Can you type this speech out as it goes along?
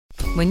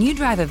When you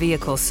drive a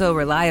vehicle so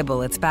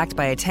reliable it's backed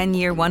by a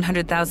 10-year,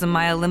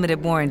 100,000-mile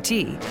limited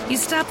warranty, you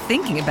stop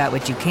thinking about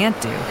what you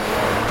can't do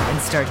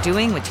and start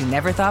doing what you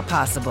never thought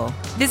possible.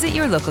 Visit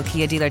your local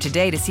Kia dealer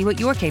today to see what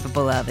you're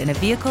capable of in a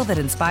vehicle that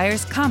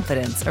inspires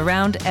confidence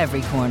around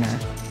every corner.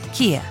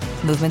 Kia,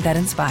 movement that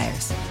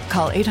inspires.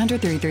 Call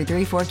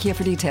 800-333-4KIA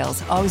for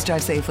details. Always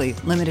drive safely.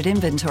 Limited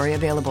inventory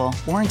available.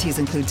 Warranties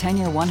include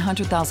 10-year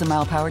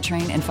 100,000-mile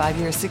powertrain and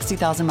 5-year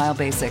 60,000-mile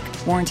basic.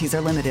 Warranties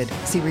are limited.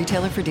 See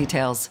retailer for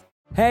details.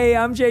 Hey,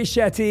 I'm Jay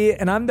Shetty,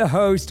 and I'm the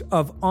host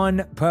of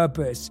On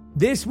Purpose.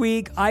 This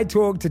week, I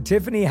talked to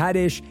Tiffany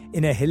Haddish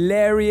in a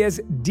hilarious,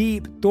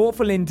 deep,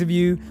 thoughtful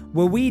interview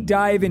where we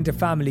dive into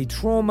family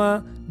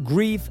trauma,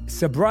 grief,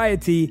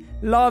 sobriety,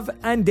 love,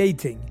 and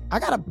dating. I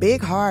got a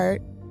big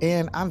heart,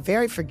 and I'm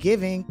very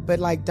forgiving,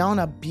 but don't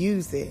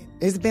abuse it.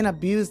 It's been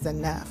abused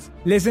enough.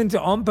 Listen to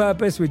On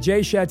Purpose with Jay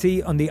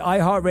Shetty on the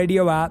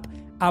iHeartRadio app,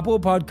 Apple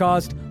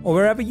Podcast, or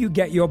wherever you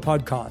get your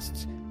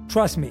podcasts.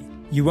 Trust me,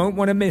 you won't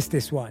want to miss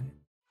this one.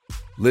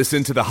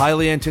 Listen to the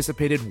highly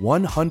anticipated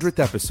 100th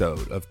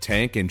episode of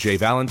Tank and Jay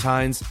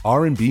Valentine's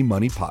R&B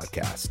Money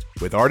Podcast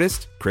with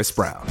artist Chris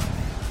Brown.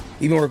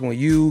 Even working with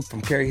you,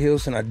 from Carrie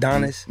Hilson,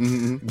 Adonis,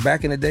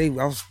 back in the day,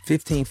 I was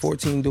 15,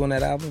 14 doing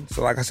that album.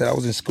 So like I said, I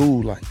was in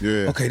school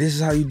okay, this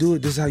is how you do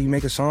it. This is how you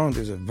make a song.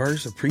 There's a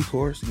verse, a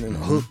pre-chorus, and then a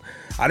hook.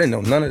 I didn't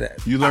know none of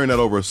that. You learned that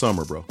over a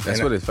summer, bro.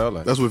 That's what it felt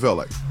like. That's what it felt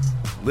like.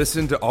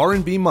 Listen to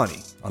R&B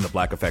Money on the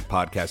Black Effect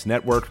Podcast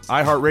Network,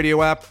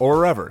 iHeartRadio app, or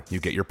wherever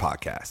you get your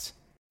podcasts.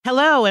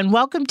 Hello, and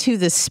welcome to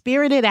the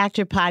Spirited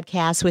Actor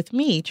Podcast with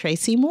me,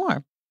 Tracy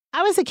Moore.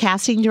 I was a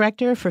casting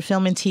director for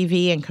film and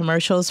TV and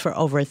commercials for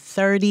over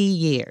 30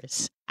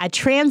 years. I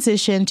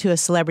transitioned to a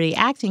celebrity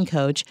acting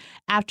coach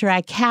after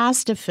I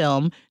cast a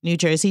film, New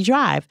Jersey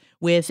Drive,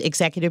 with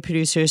executive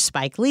producer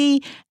Spike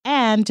Lee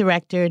and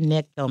director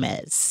Nick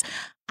Gomez.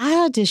 I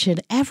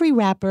auditioned every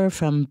rapper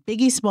from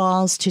Biggie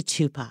Smalls to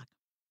Tupac.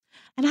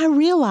 And I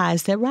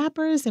realized that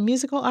rappers and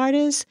musical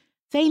artists,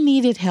 they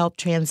needed help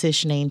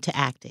transitioning to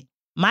acting.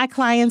 My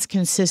clients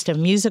consist of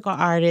musical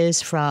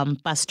artists from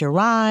Busta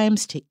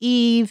Rhymes to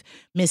Eve,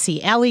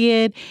 Missy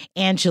Elliott,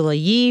 Angela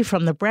Yee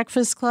from The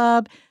Breakfast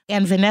Club,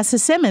 and Vanessa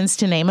Simmons,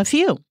 to name a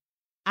few.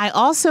 I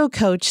also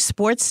coach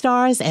sports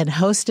stars and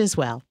host as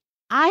well.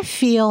 I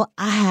feel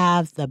I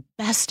have the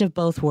best of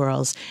both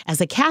worlds.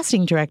 As a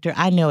casting director,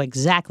 I know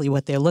exactly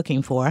what they're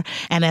looking for.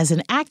 And as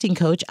an acting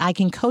coach, I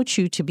can coach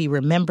you to be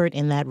remembered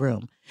in that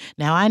room.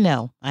 Now, I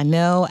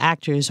know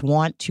actors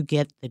want to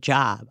get the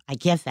job. I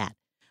get that.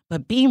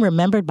 But being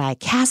remembered by a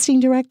casting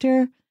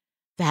director,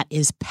 that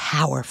is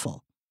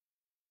powerful.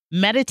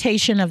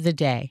 Meditation of the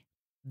day.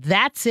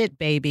 That's it,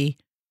 baby.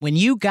 When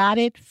you got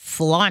it,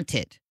 flaunt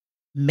it.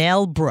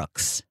 Mel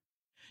Brooks.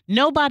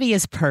 Nobody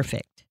is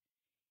perfect.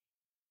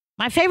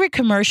 My favorite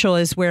commercial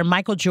is where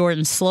Michael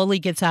Jordan slowly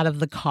gets out of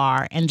the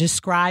car and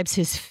describes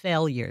his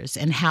failures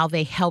and how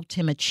they helped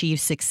him achieve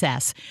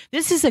success.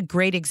 This is a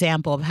great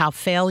example of how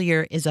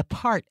failure is a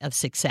part of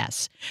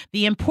success.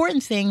 The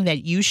important thing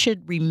that you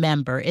should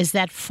remember is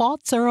that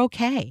faults are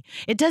okay.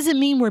 It doesn't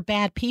mean we're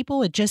bad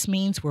people. It just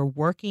means we're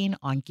working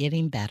on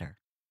getting better.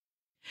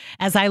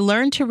 As I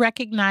learned to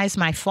recognize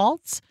my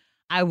faults,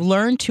 I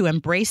learned to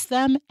embrace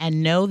them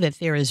and know that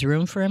there is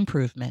room for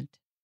improvement.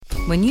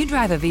 When you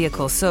drive a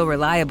vehicle so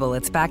reliable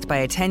it's backed by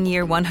a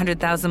 10-year,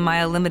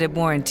 100,000-mile limited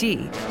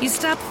warranty, you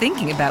stop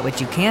thinking about what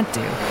you can't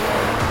do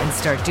and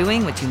start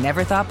doing what you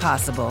never thought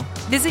possible.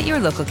 Visit your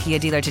local Kia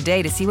dealer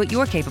today to see what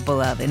you're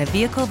capable of in a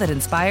vehicle that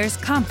inspires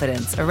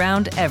confidence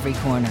around every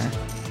corner.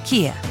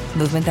 Kia,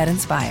 movement that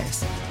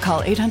inspires.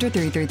 Call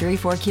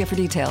 800-333-4KIA for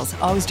details.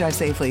 Always drive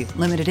safely.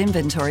 Limited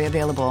inventory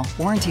available.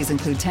 Warranties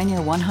include 10-year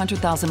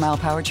 100,000-mile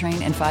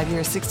powertrain and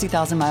 5-year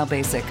 60,000-mile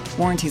basic.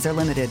 Warranties are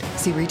limited.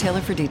 See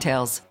retailer for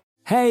details.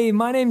 Hey,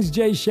 my name's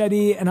Jay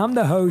Shetty, and I'm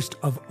the host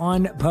of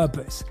On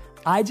Purpose.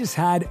 I just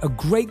had a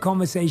great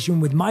conversation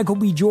with Michael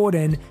B.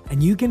 Jordan,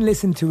 and you can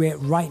listen to it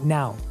right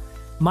now.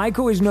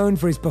 Michael is known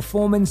for his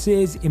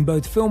performances in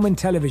both film and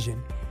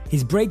television.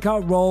 His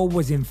breakout role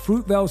was in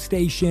Fruitvale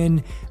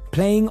Station,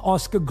 playing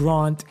Oscar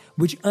Grant,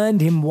 which earned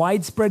him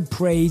widespread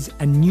praise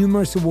and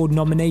numerous award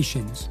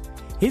nominations.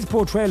 His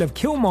portrayal of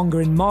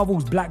Killmonger in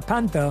Marvel's Black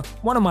Panther,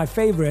 one of my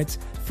favorites,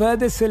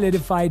 further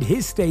solidified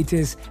his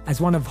status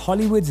as one of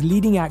Hollywood's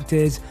leading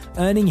actors,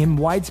 earning him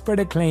widespread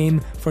acclaim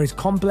for his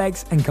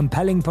complex and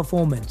compelling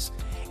performance.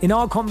 In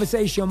our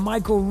conversation,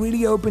 Michael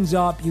really opens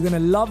up. You're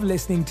going to love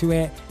listening to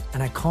it,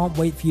 and I can't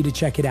wait for you to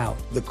check it out.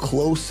 The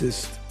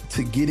closest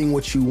to getting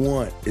what you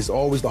want is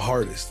always the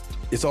hardest.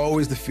 It's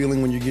always the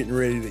feeling when you're getting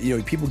ready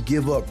to, people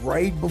give up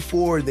right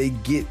before they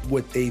get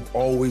what they've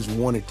always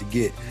wanted to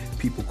get.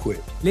 People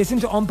quit. Listen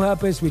to On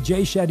Purpose with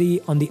Jay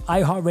Shetty on the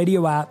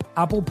iHeartRadio app,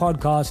 Apple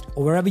Podcast,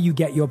 or wherever you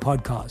get your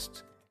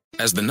podcasts.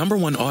 As the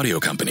 #1 audio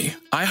company,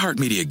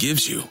 iHeartMedia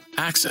gives you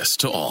access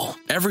to all.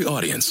 Every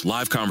audience,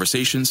 live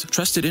conversations,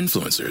 trusted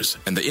influencers,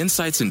 and the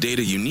insights and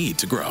data you need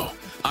to grow.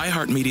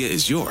 iHeartMedia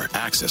is your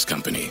access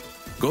company.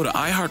 Go to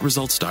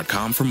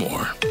iHeartResults.com for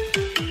more.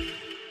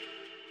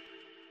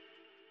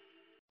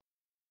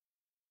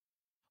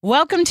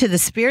 Welcome to the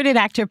Spirited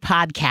Actor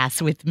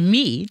Podcast with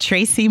me,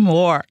 Tracy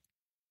Moore.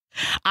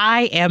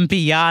 I am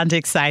beyond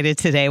excited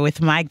today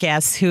with my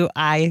guests who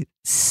I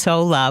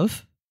so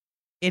love.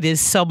 It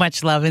is so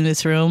much love in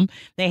this room.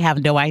 They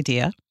have no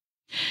idea.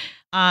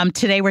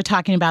 Today we're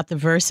talking about the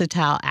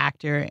versatile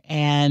actor,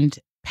 and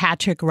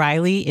Patrick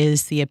Riley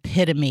is the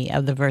epitome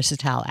of the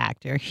versatile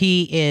actor.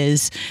 He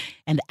is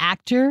an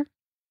actor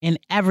in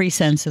every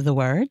sense of the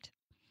word.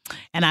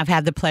 And I've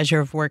had the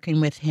pleasure of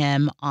working with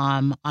him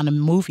on a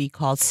movie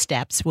called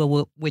Steps,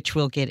 which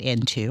we'll get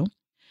into.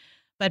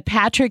 But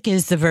Patrick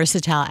is the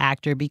versatile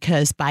actor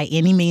because by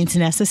any means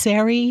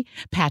necessary,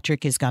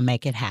 Patrick is going to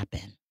make it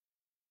happen.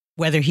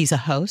 Whether he's a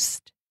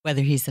host,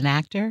 whether he's an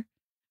actor,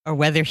 or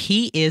whether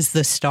he is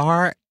the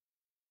star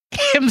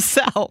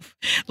himself.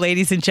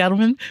 Ladies and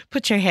gentlemen,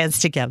 put your hands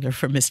together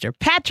for Mr.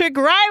 Patrick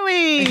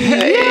Riley.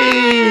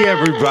 Hey,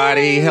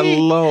 everybody.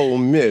 Hello,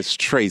 Miss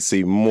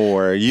Tracy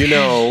Moore. You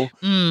know,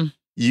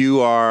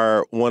 you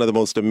are one of the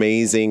most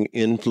amazing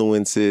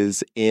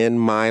influences in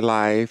my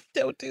life.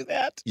 Don't do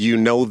that. You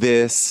know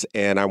this,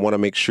 and I want to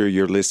make sure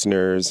your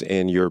listeners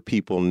and your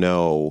people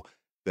know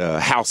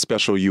how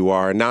special you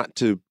are, not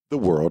to the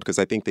world, because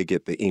I think they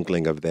get the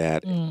inkling of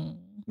that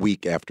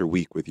week after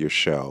week with your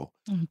show,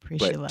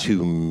 but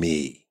to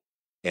me.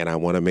 And I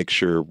want to make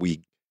sure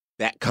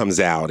that comes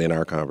out in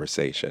our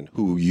conversation,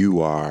 who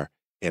you are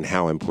and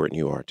how important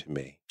you are to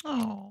me.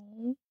 Oh,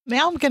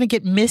 now I'm going to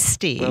get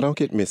misty. Well, don't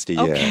get misty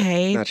yet.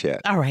 Okay. Not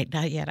yet. All right,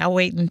 not yet. I'll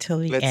wait until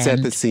the end. Let's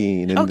set the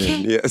scene. And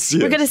okay. Then, yes.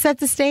 We're going to set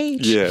the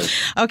stage. Yes.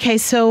 Okay,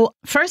 so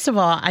first of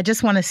all, I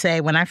just want to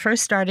say when I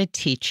first started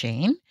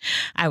teaching,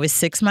 I was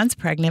 6 months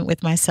pregnant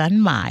with my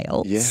son,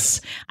 Miles. Yes.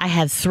 I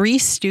had 3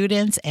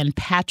 students, and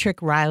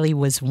Patrick Riley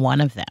was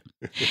one of them.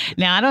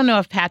 Now, I don't know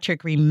if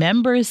Patrick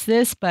remembers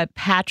this, but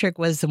Patrick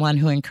was the one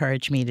who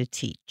encouraged me to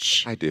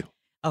teach. I do.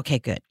 Okay,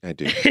 good. I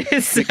do.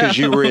 Because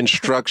you were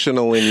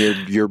instructional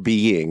in your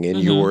being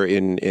and your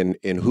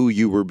in who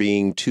you were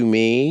being to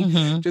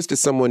me. Just as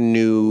someone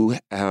new,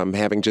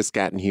 having just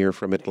gotten here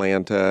from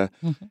Atlanta,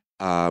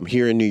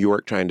 here in New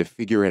York, trying to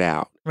figure it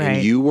out. Right.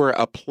 And you were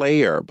a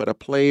player, but a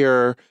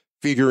player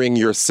figuring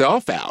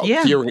yourself out,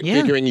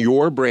 figuring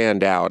your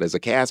brand out as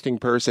a casting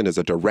person, as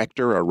a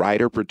director, a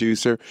writer,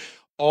 producer.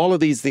 All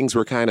of these things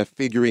were kind of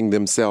figuring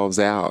themselves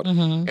out.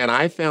 And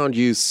I found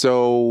you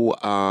so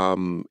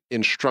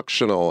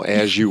instructional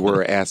as you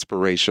were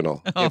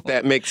aspirational, if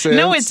that makes sense.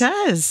 No, it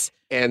does.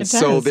 And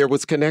so there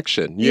was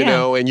connection, you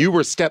know, and you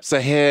were steps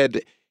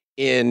ahead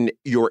in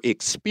your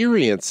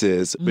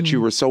experiences, but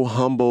you were so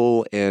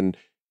humble and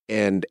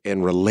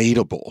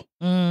relatable,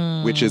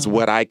 which is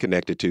what I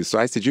connected to. So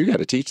I said, you got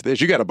to teach this.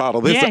 You got to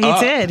bottle this up.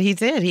 Yeah, he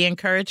did. He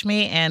encouraged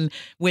me. And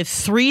with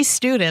 3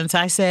 students,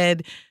 I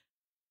said,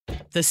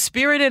 the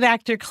Spirited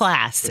Actor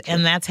class.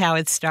 And that's how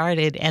it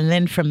started. And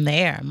then from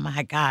there,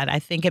 my God, I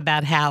think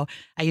about how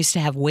I used to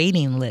have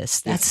waiting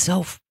lists. That's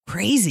so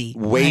crazy.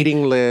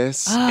 Waiting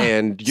lists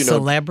and, you know,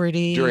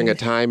 celebrity. During a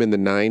time in the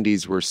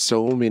 90s where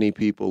so many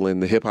people in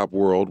the hip hop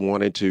world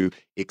wanted to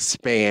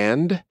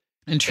expand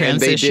and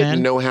transition. And they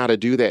didn't know how to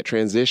do that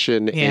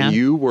transition. Yeah. And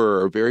you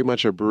were very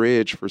much a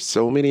bridge for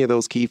so many of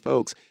those key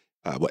folks.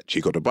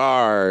 Chico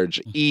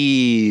DeBarge,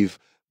 Eve,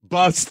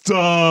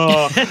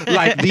 Busta,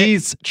 like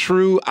these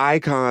true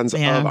icons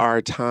of our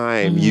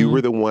time. You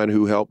were the one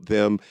who helped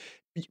them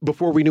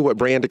before we knew what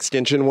brand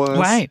extension was.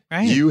 Right.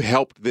 You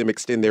helped them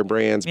extend their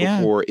brands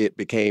before it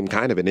became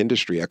kind of an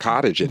industry, a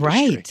cottage industry.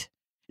 Right.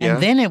 Yeah.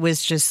 And then it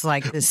was just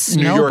like this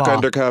snowball. New York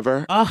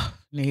Undercover. Oh,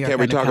 New York Can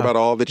we Undercover. talk about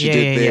all that you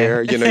did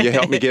there? You know, you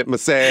helped me get my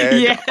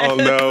SAG on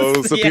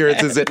those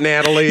appearances at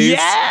Natalie's.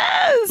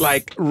 Yes.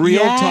 Like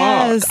real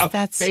talk.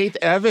 That's Faith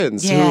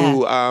Evans,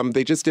 who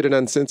they just did an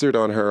uncensored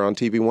on her on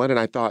TV One. And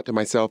I thought to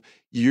myself,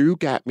 you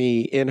got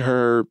me in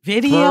her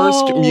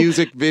first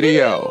music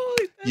video.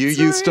 You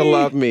used to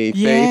love me,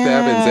 Faith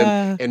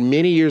Evans. And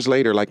many years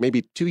later, like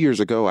maybe 2 years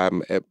ago,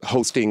 I'm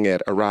hosting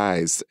at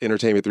REISSUE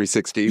Entertainment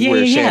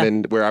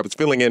 360, where I was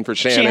filling in for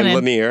Shannon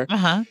Lanier.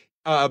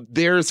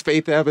 There's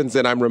Faith Evans,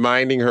 and I'm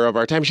reminding her of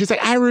our time. She's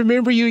like, I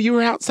remember you. You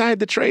were outside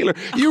the trailer.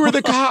 You were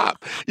the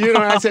cop. You know,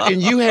 I said,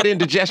 and you had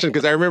indigestion,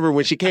 because I remember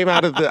when she came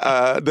out of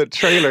the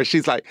trailer,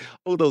 she's like,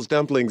 oh, those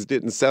dumplings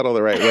didn't settle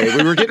the right way.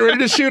 We were getting ready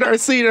to shoot our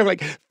scene. I'm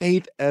like,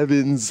 Faith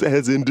Evans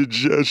has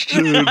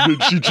indigestion. And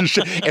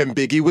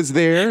Biggie was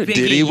there.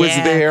 Diddy was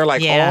there.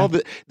 Like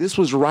this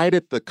was right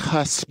at the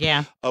cusp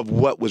of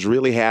what was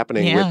really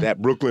happening with that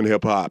Brooklyn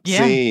hip hop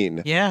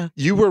scene. Yeah.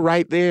 You were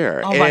right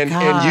there. Oh, my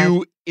God. And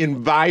you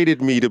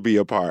invited me to be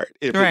a part,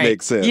 if it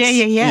makes sense.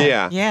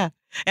 Yeah.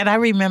 And I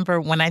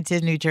remember when I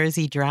did New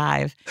Jersey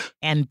Drive,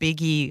 and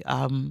Biggie,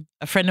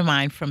 a friend of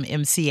mine from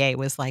MCA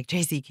was like,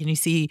 Tracy, can you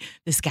see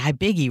this guy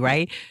Biggie,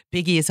 right?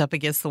 Biggie is up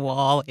against the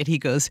wall, and he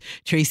goes,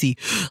 Tracy,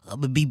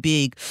 I'm going to be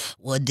big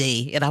one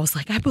day. And I was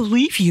like, I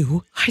believe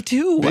you. I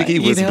do.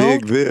 Biggie was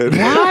big then.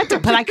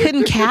 What? But I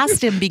couldn't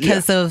cast him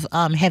because of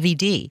Heavy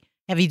D.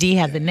 Heavy D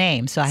had the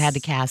name, so I had to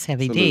cast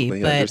Heavy D.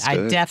 But understood.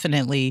 I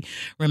definitely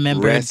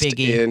remember Biggie. Rest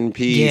in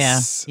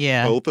peace.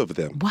 Yeah. Both of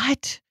them.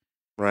 What?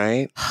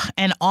 Right?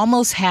 And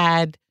almost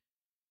had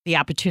the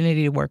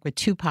opportunity to work with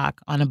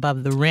Tupac on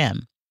Above the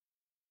Rim.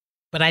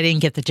 But I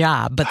didn't get the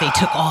job, but they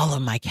took all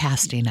of my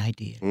casting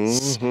ideas.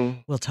 Mm-hmm.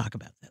 We'll talk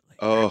about that later.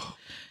 Oh.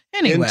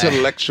 Anyway.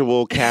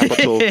 Intellectual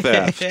capital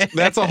theft.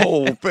 That's a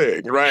whole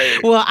thing, right?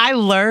 Well, I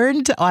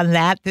learned on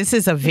that. This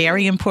is a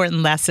very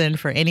important lesson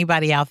for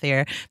anybody out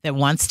there that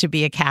wants to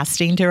be a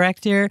casting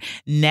director.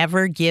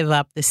 Never give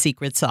up the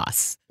secret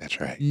sauce. That's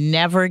right.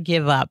 Never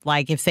give up.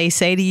 Like if they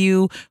say to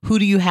you, who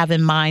do you have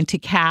in mind to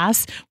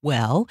cast?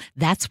 Well,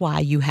 that's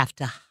why you have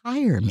to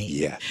hire me.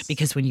 Yes.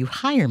 Because when you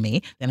hire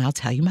me, then I'll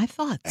tell you my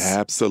thoughts.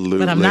 Absolutely.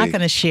 But I'm not going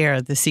to share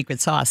the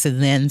secret sauce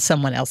and then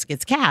someone else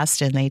gets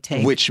cast and they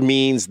take. Which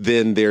means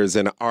then there's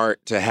an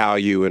art to how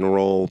you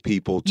enroll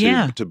people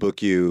to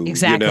book you.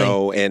 Exactly. You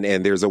know,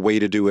 and there's a way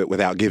to do it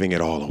without giving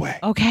it all away.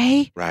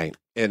 Okay. Right.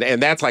 And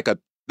that's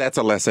that's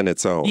a lesson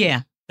its own.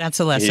 Yeah. That's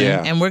a lesson.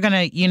 Yeah. And we're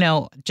going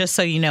to, just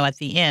so you know, at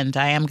the end,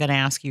 I am going to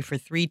ask you for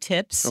 3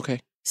 tips. Okay.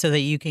 So that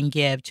you can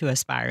give to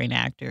aspiring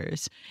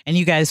actors. And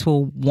you guys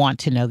will want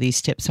to know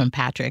these tips from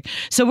Patrick.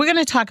 So we're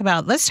going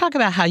to let's talk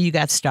about how you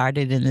got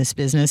started in this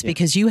business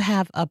because you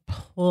have a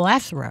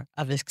plethora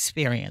of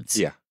experience.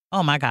 Yeah.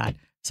 Oh my God.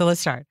 So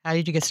let's start. How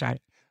did you get started?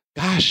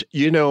 Gosh,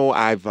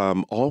 I've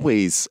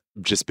always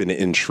just been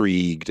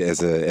intrigued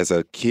as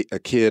a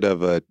kid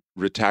of a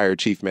retired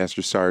Chief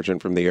Master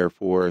Sergeant from the Air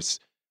Force.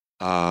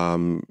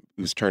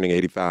 Who's turning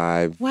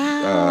 85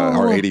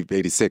 or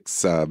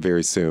 86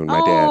 very soon. My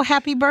dad. Oh,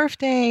 happy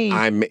birthday.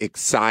 I'm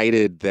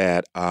excited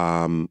that,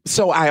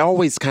 so I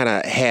always kind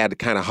of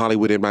had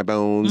Hollywood in my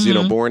bones,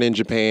 born in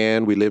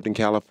Japan. We lived in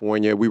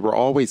California. We were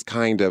always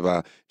kind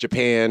of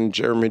Japan,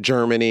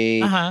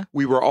 Germany. Uh-huh.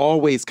 We were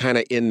always kind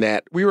of in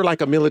that, we were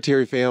like a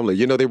military family.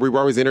 We were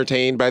always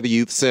entertained by the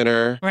youth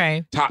center.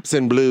 Right. Tops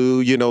in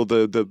Blue,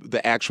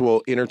 the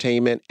actual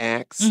entertainment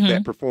acts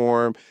that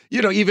perform,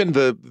 even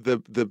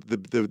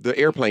the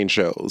airplane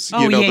shows, the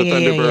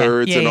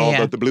Thunderbirds and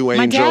all the Blue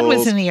Angels. My dad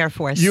was in the Air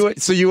Force.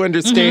 So you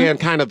understand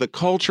kind of the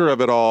culture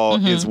of it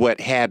all is what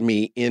had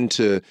me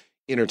into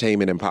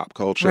entertainment and pop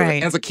culture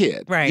as a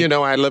kid. Right.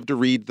 I loved to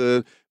read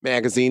the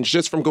magazines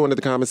just from going to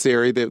the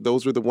commissary.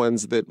 Those were the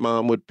ones that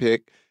Mom would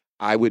pick.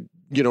 I would,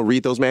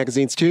 read those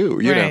magazines too,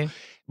 you know.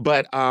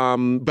 But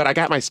I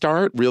got my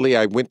start, really.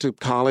 I went to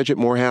college at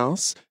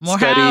Morehouse.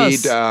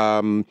 Studied,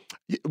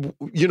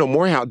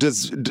 Morehouse,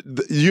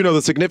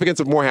 the significance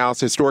of Morehouse,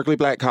 historically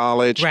black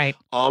college,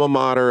 alma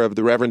mater of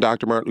the Reverend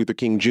Dr. Martin Luther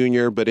King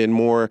Jr., but in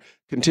more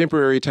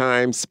contemporary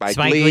times, Spike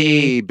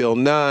Lee, Bill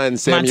Nunn,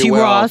 Samuel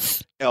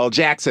Ross. L.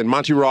 Jackson.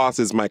 Monty Ross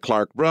is my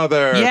Clark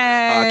brother.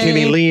 Yay.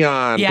 Kenny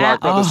Leon,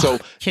 Clark brother. So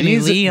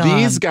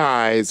these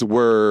guys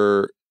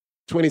were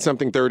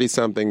 20-something,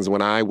 30-somethings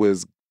when I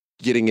was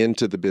getting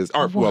into the business,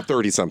 or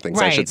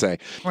 30-somethings, I should say.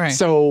 Right.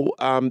 So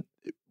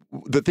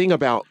the thing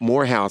about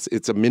Morehouse,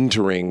 it's a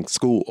mentoring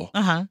school.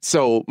 Uh-huh.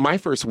 So my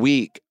first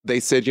week,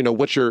 they said,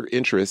 what's your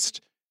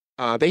interest?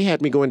 They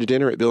had me going to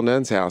dinner at Bill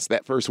Nunn's house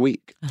that first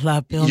week. I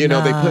love Bill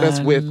Nunn. They put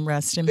us with,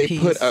 rest in they peace.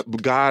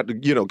 put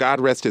God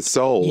rest his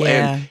soul.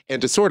 Yeah.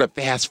 And to sort of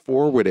fast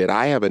forward it,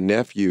 I have a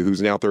nephew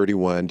who's now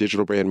 31,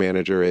 digital brand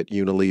manager at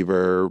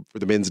Unilever for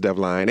the men's Dove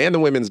line and the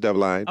women's Dove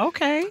line.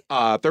 Okay.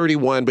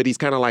 31, but he's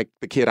kind of like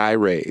the kid I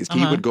raised.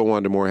 He would go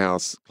on to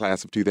Morehouse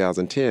class of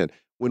 2010.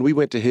 When we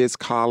went to his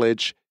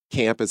college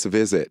campus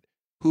visit,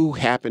 who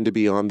happened to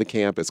be on the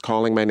campus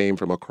calling my name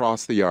from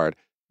across the yard?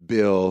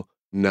 Bill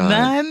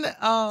Nunn.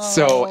 Oh.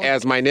 So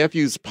as my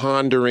nephew's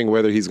pondering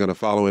whether he's going to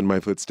follow in my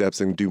footsteps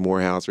and do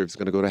Morehouse or if he's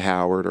going to go to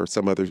Howard or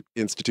some other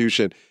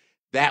institution,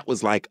 that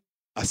was like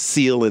a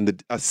seal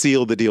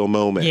the deal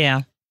moment.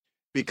 Yeah.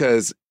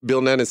 Because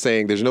Bill Nunn is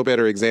saying there's no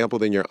better example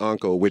than your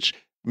uncle, which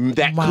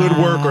that could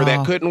work or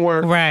that couldn't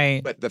work.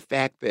 Right. But the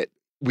fact that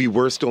we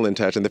were still in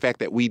touch and the fact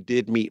that we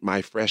did meet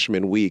my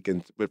freshman week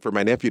and for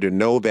my nephew to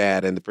know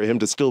that and for him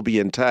to still be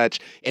in touch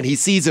and he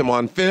sees him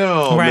on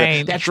film.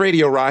 Right. That's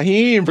Radio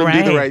Raheem from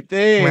Do the Right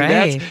Thing. Right.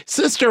 That's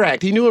Sister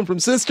Act. He knew him from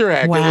Sister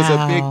Act. Wow. It was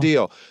a big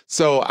deal.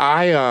 So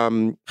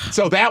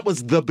so that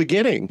was the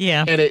beginning.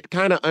 Yeah. And it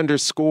kind of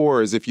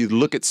underscores, if you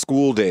look at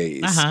school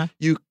days,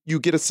 you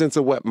get a sense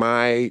of what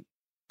my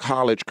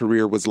college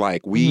career was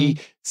like. We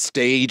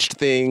staged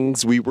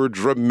things. We were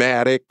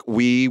dramatic.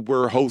 We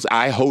were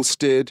I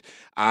hosted.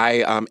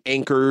 I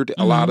anchored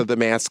a lot of the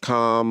mass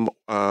comm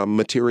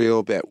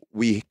material that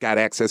we got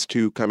access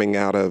to coming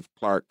out of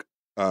Clark.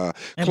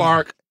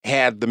 Clark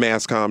had the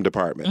mass comm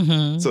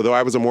department. So though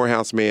I was a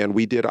Morehouse man,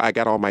 I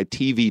got all my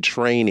TV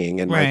training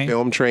and my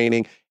film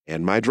training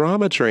and my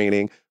drama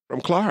training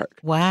from Clark.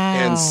 Wow.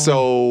 And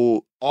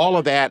so all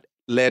of that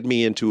led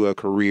me into a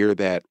career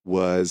that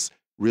was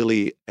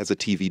really as a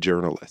TV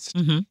journalist.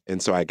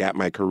 And so I got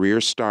my career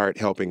start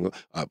helping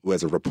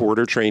as a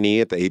reporter trainee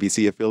at the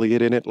ABC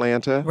affiliate in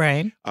Atlanta.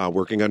 Right.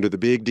 Working under the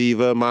big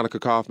diva, Monica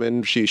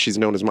Kaufman. She's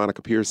known as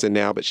Monica Pearson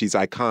now, but she's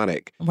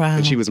iconic. Wow.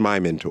 And she was my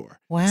mentor.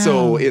 Wow.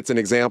 So it's an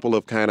example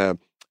of kind of,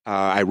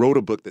 I wrote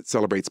a book that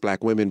celebrates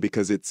Black women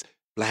because it's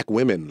Black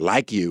women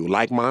like you,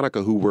 like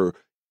Monica, who were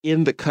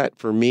in the cut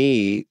for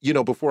me,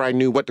 before I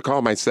knew what to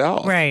call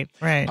myself. Right.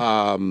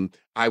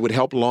 I would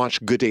help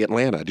launch Good Day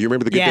Atlanta. Do you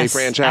remember the Good Day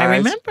franchise? I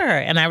remember.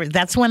 And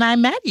that's when I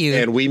met you.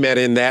 And we met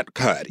in that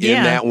cut,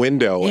 in that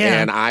window. Yeah.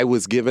 And I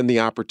was given the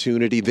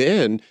opportunity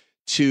then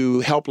to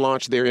help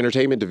launch their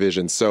entertainment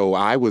division. So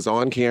I was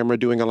on camera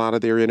doing a lot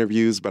of their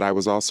interviews, but I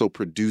was also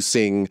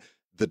producing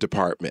the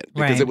department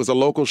because it was a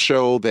local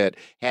show that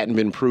hadn't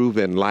been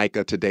proven like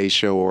a Today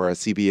Show or a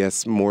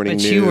CBS Morning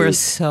News. But you were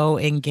so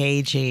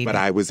engaging. But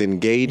I was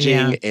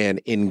engaging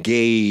and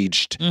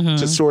engaged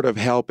to sort of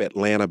help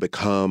Atlanta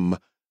become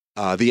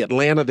the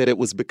Atlanta that it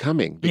was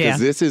becoming. Because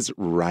this is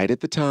right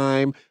at the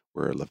time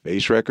where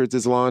LaFace Records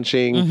is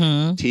launching,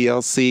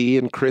 TLC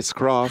and Criss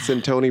Cross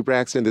and Tony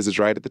Braxton. This is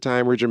right at the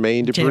time where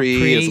Jermaine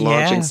Dupri is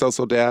launching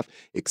So Def,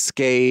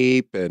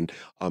 Escape, and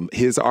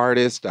his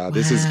artist.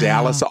 This is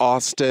Dallas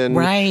Austin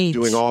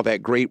doing all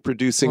that great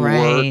producing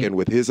work and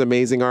with his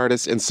amazing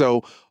artists. And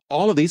so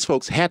all of these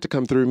folks had to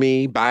come through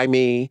me, by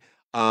me,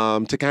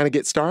 to kind of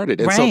get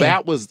started. And so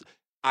that was...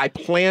 I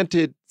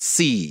planted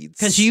seeds.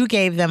 Because you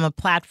gave them a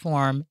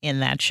platform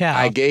in that show.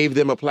 I gave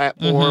them a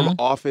platform,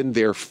 often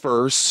their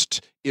first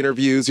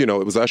interviews. It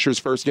was Usher's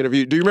first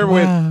interview. Do you remember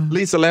when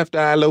Lisa Left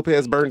Eye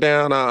Lopez burned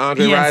down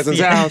Andre Rison's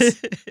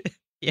house?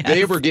 Yes.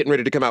 They were getting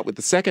ready to come out with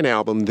the second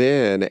album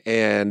then,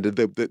 and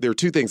there are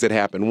two things that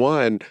happened.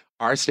 One,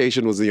 our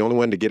station was the only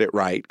one to get it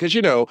right. Because,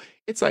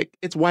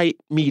 it's white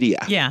media.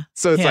 Yeah.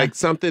 So it's like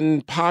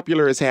something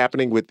popular is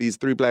happening with these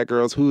three black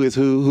girls. Who is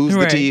who? Who's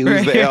the T?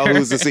 Who's the L?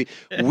 Who's the C?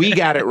 We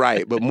got it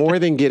right. But more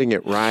than getting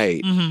it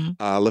right,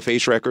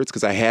 LaFace Records,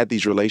 because I had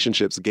these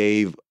relationships,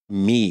 gave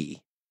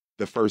me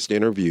the first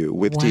interview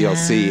with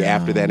TLC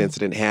after that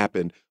incident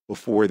happened,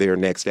 before their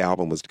next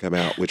album was to come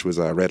out, which was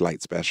a Red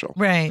Light Special.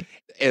 Right.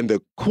 And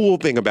the cool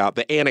thing about,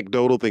 the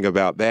anecdotal thing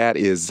about that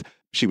is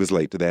she was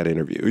late to that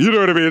interview. You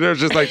know what I mean? It was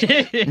just like,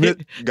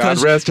 God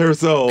rest her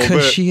soul.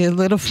 Because she a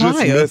little fire.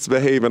 Just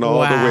misbehaving all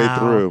the way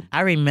through.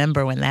 I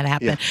remember when that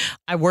happened. Yeah.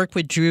 I worked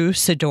with Drew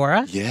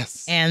Sidora.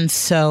 Yes. And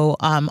so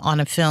on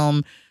a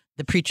film,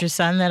 The Preacher's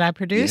Son, that I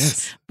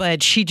produced.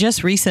 But she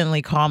just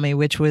recently called me,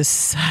 which was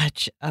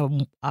such a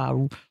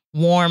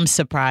warm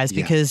surprise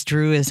because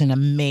Drew is an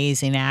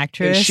amazing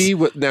actress. And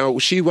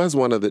she was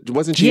one of the,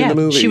 wasn't she in the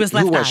movie? She was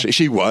Left Eye. Who was she?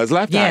 She was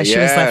Left Eye. She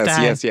was Left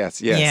Eye.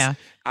 Yes. Yeah.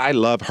 I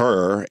love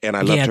her, and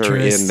I loved her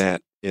in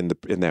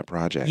that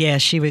project. Yeah,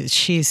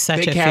 she's such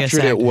a fierce actor. They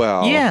captured it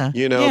well. Yeah.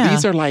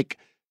 These are like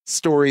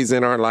stories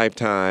in our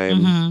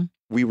lifetime.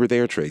 We were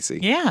there, Tracy.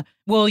 Yeah.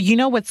 Well,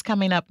 what's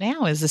coming up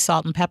now is the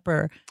Salt and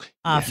Pepper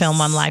film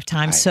on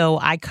Lifetime. So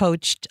I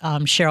coached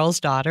Cheryl's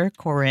daughter,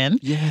 Corinne.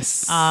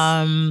 Yes.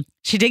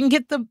 She didn't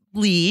get the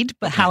lead,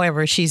 but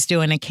however, she's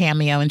doing a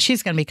cameo, and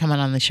she's going to be coming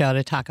on the show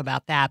to talk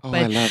about that. Oh,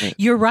 but I love it.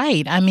 You're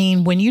right. I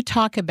mean, when you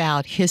talk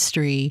about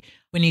history,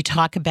 when you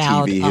talk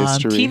about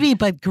TV,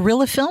 but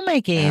guerrilla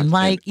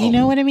filmmaking, you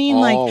know what I mean?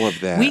 All of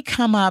that. We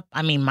come up,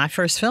 my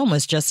first film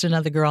was Just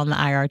Another Girl on the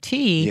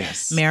IRT.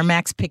 Yes.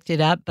 Miramax picked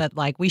it up, but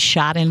we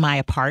shot in my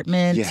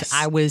apartment. Yes.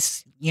 I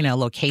was,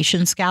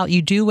 location scout.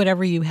 You do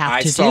whatever you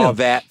have to do. I saw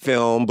that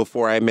film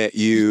before I met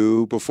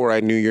you, before I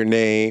knew your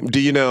name.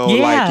 Do you know?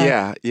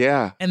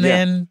 Yeah. And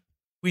then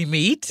we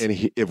meet.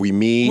 And if we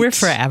meet. We're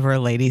forever,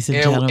 ladies and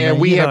gentlemen. And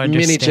we have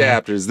many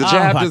chapters. The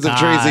chapters of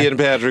Tracy and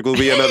Patrick will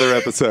be another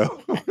episode.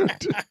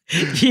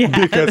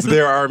 Because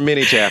there are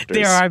many chapters.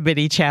 There are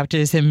many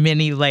chapters and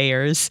many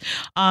layers.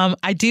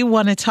 I do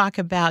want to talk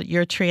about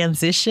your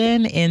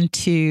transition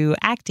into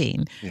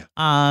acting.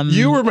 Yeah.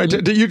 You were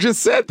you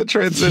just said the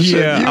transition.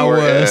 Yeah, I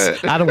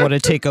was. I don't want to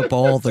take up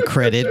all the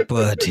credit,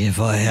 but if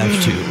I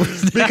have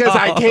to. Because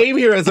I came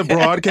here as a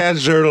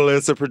broadcast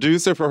journalist, a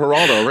producer for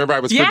Geraldo. Remember, I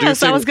was producing.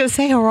 Yes, I was going to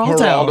say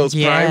Geraldo's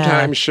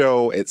primetime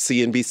show at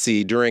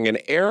CNBC during an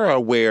era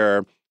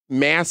where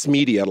mass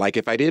media, like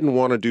if I didn't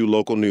want to do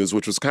local news,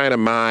 which was kind of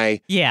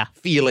my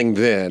feeling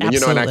then,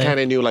 Absolutely. And I kind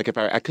of knew like if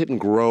I couldn't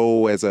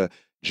grow as a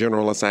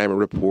general assignment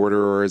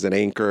reporter or as an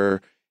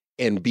anchor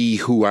and be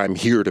who I'm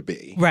here to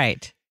be.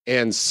 Right.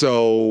 And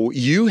so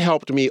you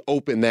helped me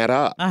open that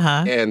up.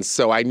 And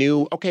so I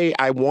knew, okay,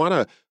 I want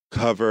to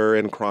cover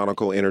and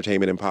chronicle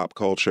entertainment and pop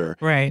culture.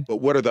 Right. But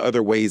what are the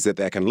other ways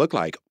that can look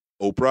like?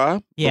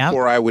 Oprah,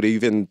 before I would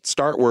even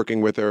start working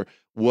with her,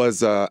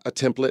 was a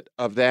template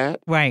of that.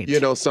 Right.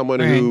 Someone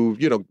who,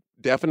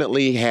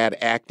 definitely had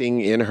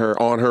acting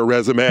on her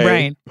resume.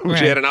 Right.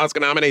 She had an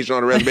Oscar nomination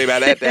on her resume by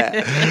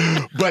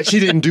that. But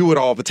she didn't do it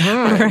all the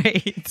time.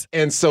 Right.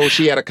 And so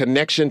she had a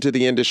connection to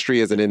the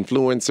industry as an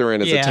influencer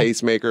and as a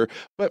tastemaker.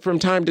 But from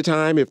time to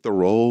time, if the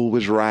role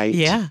was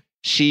right,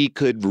 she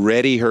could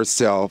ready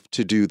herself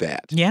to do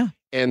that. Yeah.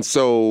 And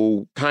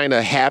so kind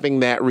of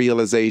having that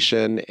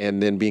realization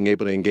and then being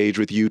able to engage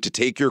with you to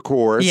take your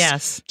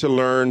course to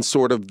learn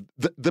sort of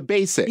the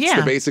basics,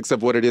 the basics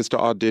of what it is to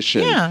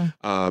audition,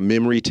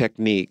 memory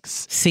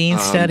techniques, scene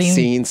study,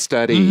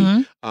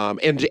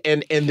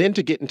 and then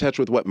to get in touch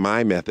with what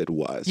my method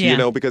was,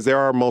 because there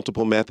are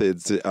multiple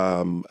methods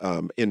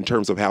in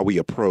terms of how we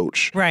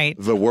approach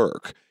the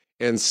work.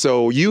 And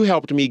so you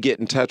helped me get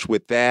in touch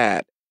with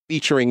that.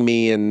 featuring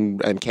me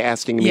and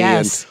casting me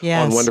yes.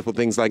 on wonderful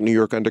things like New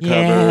York Undercover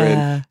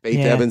and Faith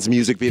Evans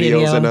music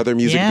videos and other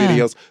music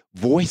videos.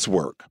 Voice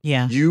work.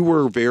 Yeah. You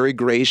were very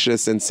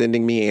gracious in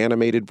sending me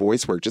animated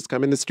voice work. Just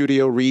come in the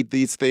studio, read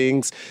these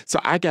things. So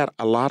I got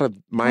a lot of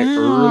my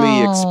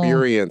early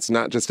experience,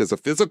 not just as a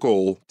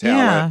physical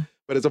talent,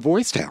 but as a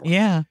voice talent.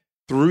 Yeah.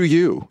 Through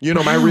you. You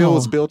know, my reel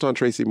is built on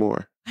Tracy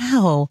Moore.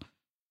 Wow.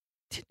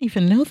 Didn't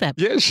even know that.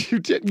 Yes, you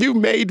did. You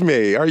made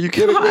me. Are you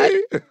kidding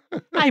me?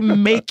 I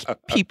make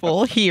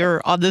people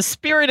here on the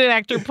Spirited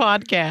Actor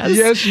podcast.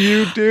 Yes,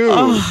 you do.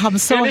 Oh, I'm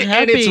so happy.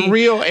 And it's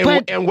real.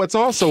 And what's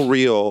also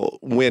real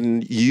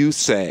when you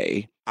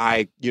say,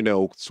 I,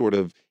 sort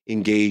of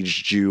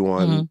engaged you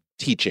on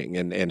teaching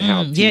and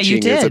how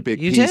teaching is a big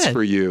piece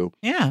for you.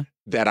 Yeah.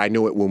 That I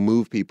know it will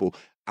move people.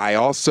 I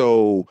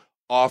also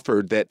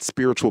offered that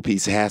spiritual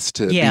piece has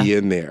to be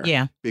in there.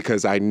 Yeah.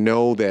 Because I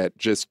know that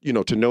just,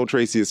 to know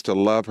Tracy is to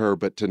love her,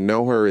 but to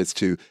know her is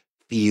to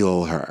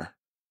feel her.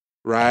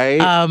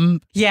 Right?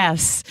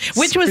 Yes.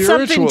 Which was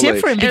something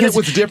different because and it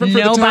was different for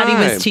nobody the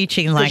time. was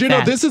teaching like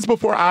that. This is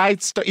before I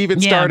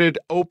even started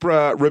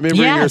Oprah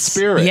Remembering Your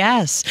Spirit.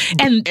 Yes.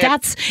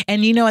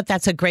 And you know what?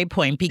 That's a great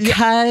point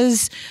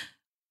because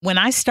when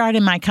I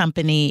started my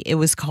company, it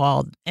was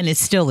called, and it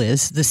still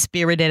is, The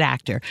Spirited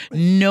Actor.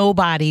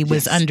 Nobody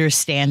was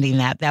understanding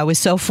that. That was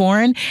so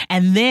foreign.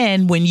 And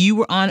then when you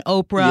were on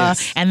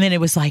Oprah, and then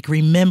it was like,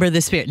 remember the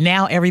spirit.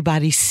 Now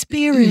everybody's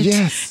spirit.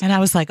 Yes. And I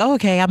was like, oh,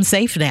 okay, I'm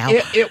safe now.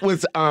 It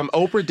was,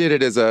 Oprah did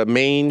it as a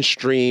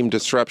mainstream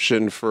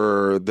disruption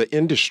for the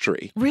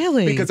industry.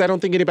 Really? Because I don't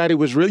think anybody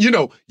was really,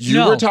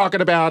 you were talking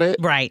about it.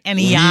 Right. And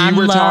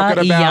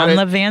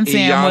Iyanla Van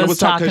Zandt was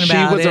talking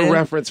about it. She was a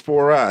reference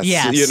for us.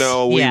 Yes.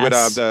 We would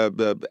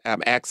the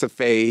Acts of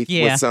Faith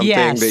was something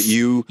that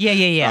you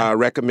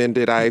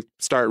recommended I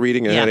start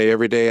reading. And honey,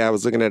 every day I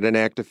was looking at an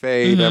act of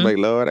faith. I'm like,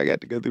 Lord, I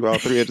got to go through all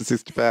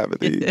 365 of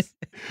these.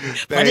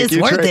 But it's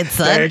worth it,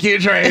 son. Thank you,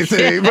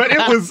 Tracy. But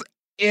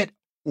it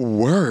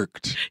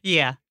worked.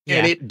 Yeah.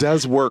 And it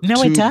does work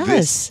it does.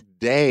 This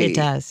day. It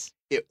does.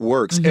 It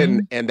works.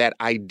 And that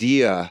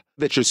idea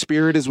that your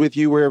spirit is with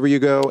you wherever you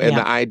go, and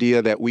the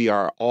idea that we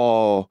are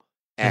all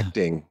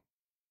acting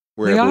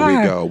wherever we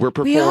go. We're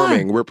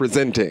performing. We're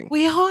presenting.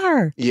 We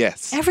are.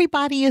 Yes.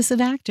 Everybody is an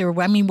actor.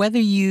 I mean, whether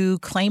you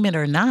claim it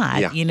or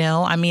not,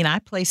 I mean, I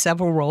play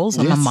several roles.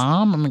 I'm a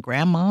mom. I'm a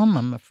grandmom.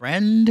 I'm a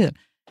friend.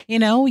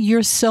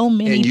 You're so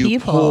many people. And you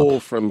pull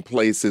from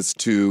places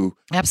to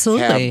have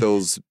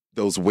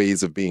those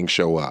ways of being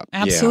show up.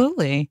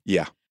 Absolutely.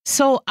 Yeah.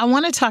 So I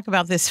want to talk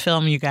about this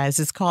film, you guys.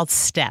 It's called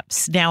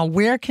Steps. Now,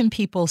 where can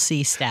people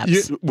see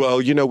Steps?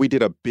 We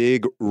did a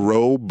big,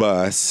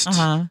 robust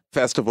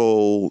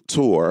festival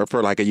tour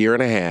for like a year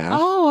and a half.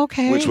 Oh,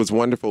 okay. Which was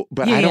wonderful.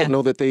 But I don't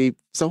know that they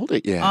sold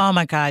it yet. Oh,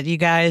 my God. You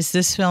guys,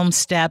 this film,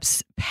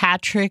 Steps,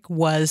 Patrick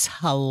was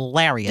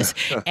hilarious.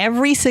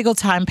 Every single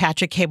time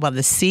Patrick came on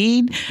the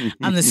scene,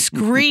 on the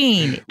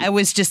screen, I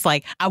was just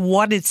like, I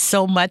wanted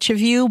so much of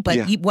you.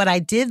 But what I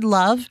did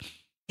love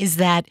is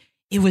that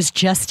it was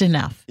just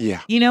enough.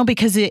 Yeah.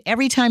 Because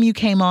every time you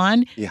came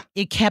on,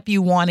 it kept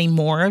you wanting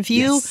more of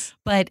you. Yes.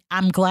 But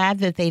I'm glad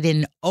that they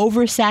didn't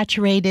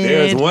oversaturate it.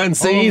 There's one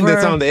scene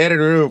that's on the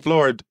editing room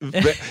floor,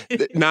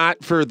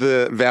 not for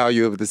the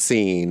value of the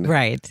scene.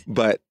 Right.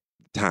 But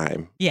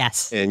time.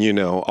 Yes. And,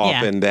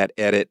 often that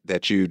edit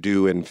that you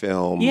do in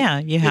film, you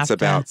have it's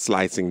about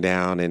slicing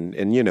down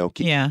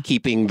and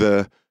keeping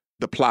the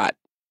plot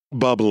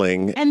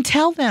bubbling. And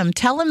tell them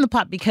the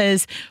plot,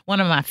 because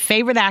one of my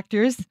favorite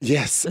actors,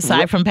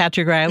 aside from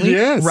Patrick Riley,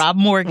 Rob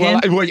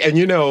Morgan. Well,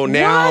 and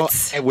now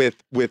with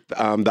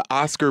the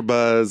Oscar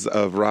buzz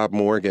of Rob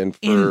Morgan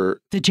for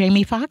the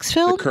Jamie Foxx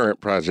film, the current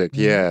project,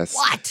 yes.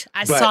 What?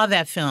 I saw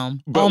that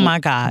film. Oh my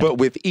God! But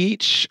with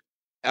each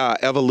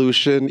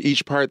evolution,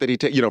 each part that he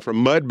takes,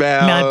 from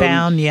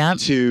Mudbound,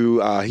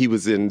 to he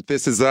was in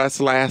This Is Us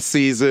last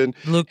season.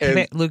 Luke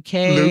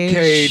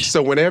Cage.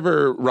 So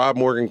whenever Rob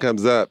Morgan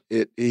comes up,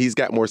 he's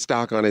got more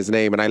stock on his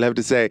name, and I love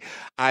to say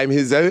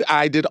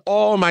I did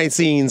all my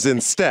scenes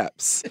in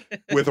Steps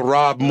with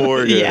Rob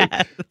Morgan,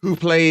 who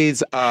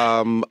plays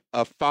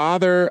a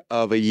father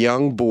of a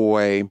young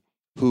boy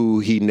who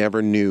he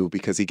never knew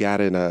because he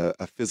got in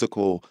a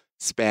physical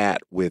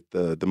spat with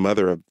the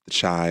mother of the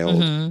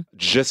child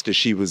just as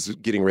she was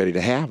getting ready to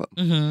have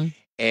him.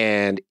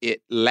 And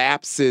it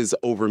lapses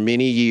over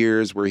many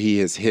years where he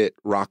has hit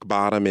rock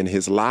bottom in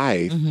his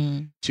life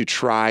to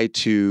try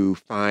to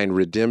find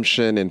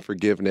redemption and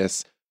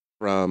forgiveness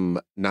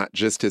from not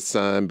just his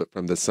son, but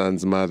from the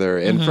son's mother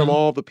and from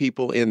all the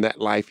people in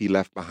that life he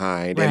left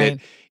behind. Right.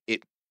 And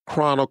it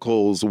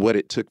chronicles what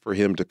it took for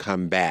him to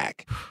come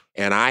back.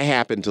 And I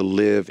happen to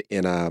live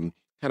in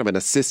kind of an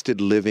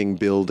assisted living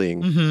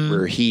building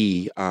where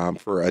he,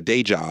 for a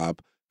day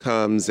job,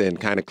 comes and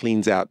kind of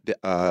cleans out the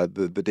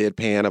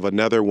deadpan of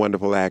another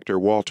wonderful actor,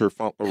 Walter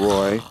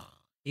Fauntleroy.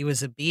 He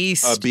was a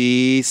beast.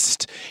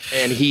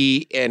 And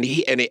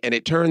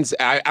it turns,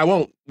 I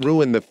won't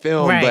ruin the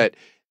film, but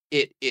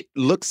it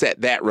looks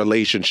at that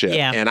relationship.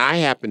 And I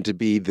happen to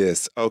be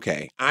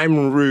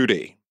I'm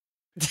Rudy.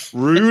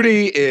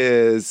 Rudy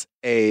is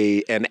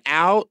an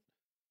out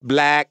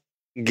Black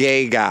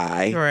gay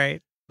guy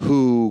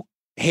who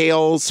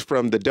hails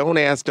from the don't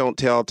ask, don't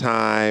tell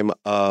time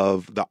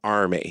of the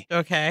Army.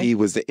 Okay. He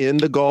was in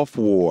the Gulf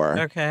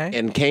War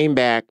and came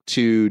back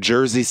to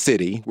Jersey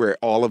City, where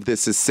all of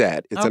this is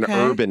set. It's an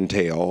urban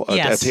tale,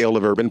 a tale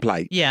of urban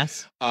plight.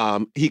 Yes.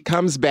 He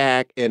comes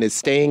back and is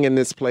staying in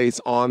this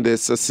place on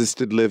this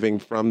assisted living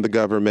from the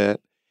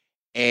government,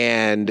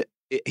 and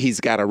he's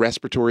got a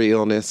respiratory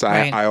illness.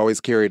 I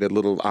always carried a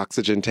little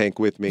oxygen tank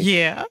with me.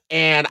 Yeah.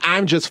 And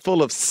I'm just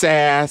full of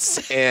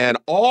sass and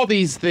all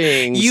these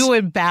things. You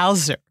and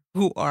Bowser,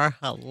 who are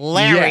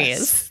hilarious.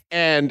 Yes.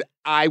 And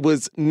I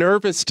was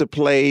nervous to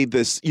play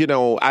this. You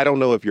know, I don't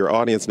know if your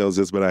audience knows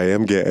this, but I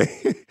am gay.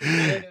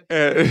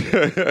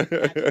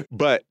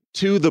 But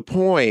to the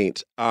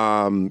point,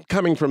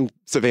 coming from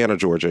Savannah,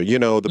 Georgia, you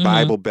know, the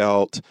Bible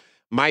Belt,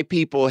 my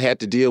people had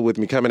to deal with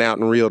me coming out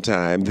in real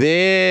time.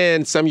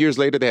 Then some years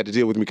later, they had to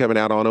deal with me coming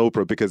out on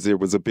Oprah because there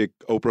was a big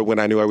Oprah When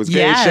I Knew I Was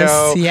Gay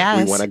show.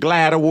 Yes. We won a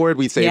GLAAD award.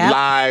 We saved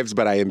lives,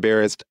 but I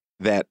embarrassed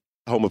that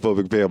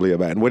homophobic family of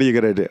mine. What are you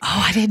going to do?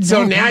 Oh, I didn't know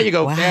So now that. you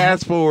go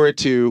fast forward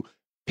to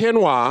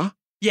Pinoy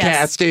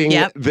casting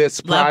this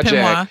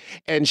project.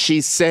 And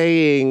she's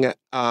saying,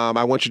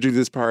 I want you to do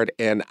this part.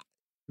 And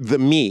the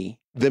me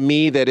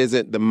that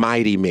isn't the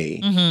mighty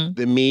me,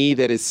 the me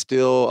that is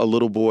still a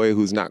little boy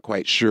who's not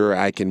quite sure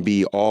I can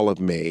be all of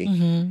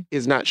me,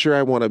 is not sure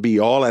I want to be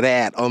all of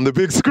that on the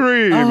big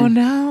screen. Oh,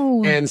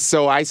 no. And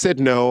so I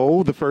said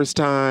no the first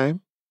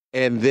time.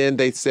 And then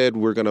they said,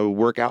 we're going to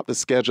work out the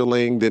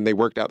scheduling. Then they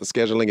worked out the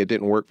scheduling. It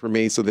didn't work for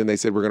me. So then they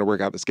said, we're going to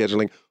work out the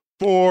scheduling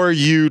for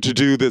you to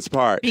do this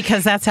part.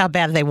 Because that's how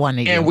bad they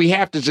wanted you. And we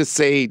have to just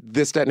say,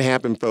 this doesn't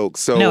happen, folks.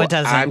 So no, it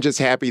doesn't. I'm just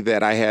happy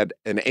that I had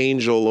an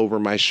angel over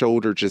my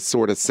shoulder just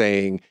sort of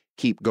saying,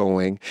 keep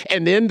going.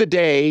 And then the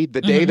day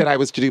that I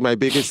was to do my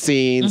biggest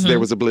scenes, there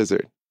was a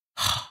blizzard.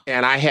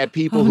 And I had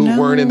people who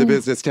weren't in the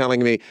business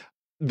telling me,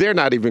 they're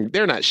not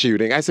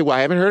shooting. I said, well,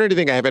 I haven't heard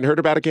anything. I haven't heard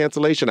about a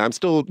cancellation. I'm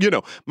still,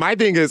 my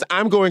thing is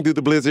I'm going through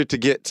the blizzard to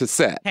get to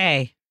set.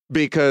 Hey.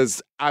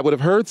 Because I would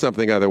have heard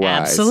something otherwise.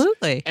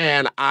 Absolutely.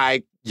 And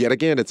yet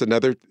again, it's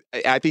another,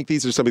 I think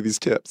these are some of these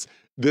tips.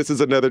 This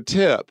is another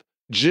tip.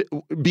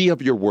 Be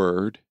of your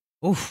word.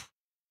 Oof.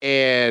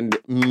 And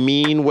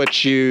mean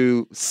what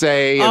you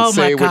say and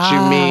say what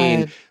you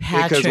mean.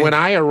 Patrick. Because when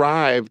I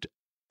arrived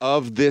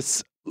of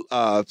this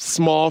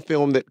small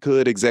film that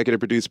could, executive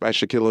produced by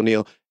Shaquille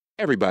O'Neal,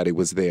 everybody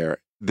was there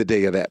the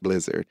day of that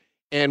blizzard.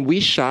 And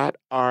we shot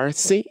our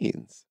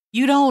scenes.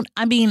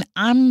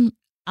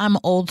 I'm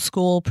old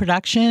school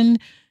production,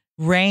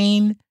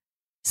 rain,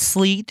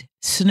 sleet,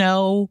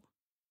 snow.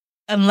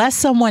 Unless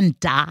someone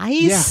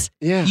dies,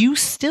 you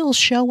still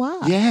show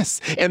up. Yes.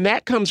 And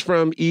that comes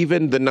from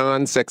even the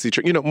non-sexy,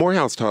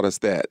 Morehouse taught us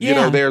that.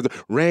 Yeah. There's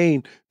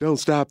rain, don't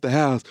stop the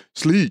house,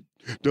 sleet.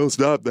 Don't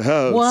stop the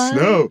house. What?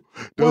 Snow.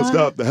 Don't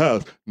stop the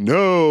house.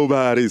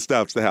 Nobody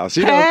stops the house.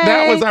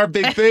 That was our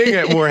big thing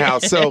at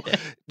Morehouse.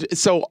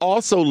 So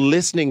also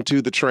listening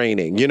to the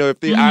training.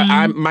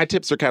 If my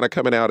tips are kind of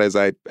coming out as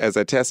I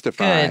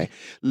testify. Good.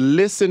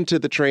 Listen to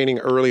the training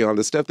early on.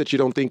 The stuff that you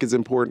don't think is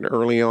important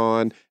early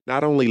on.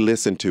 Not only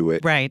listen to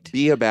it, right?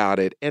 Be about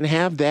it, and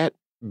have that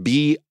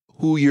be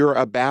who you're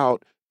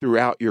about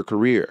throughout your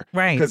career.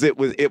 Right. Because it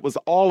was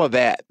all of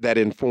that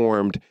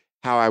informed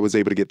how I was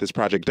able to get this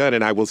project done.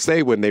 And I will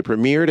say, when they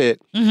premiered it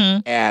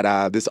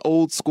at this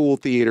old school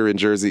theater in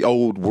Jersey,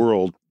 old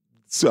world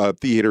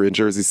theater in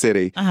Jersey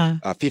City,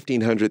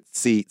 1,500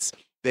 seats,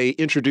 they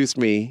introduced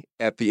me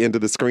at the end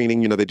of the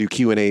screening. They do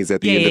Q&As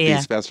at the end of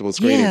these festival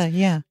screenings.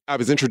 Yeah. I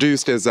was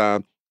introduced as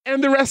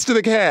and the rest of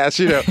the cast,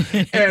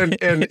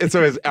 and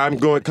so as I'm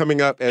coming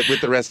up with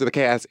the rest of the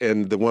cast,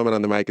 and the woman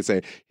on the mic is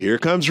saying, "Here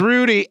comes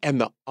Rudy," and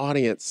the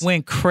audience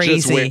went crazy.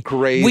 Just went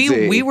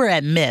crazy. We were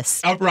at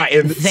Miss. Oh, right,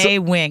 and they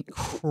went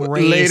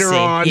crazy later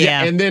on.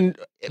 Yeah, and then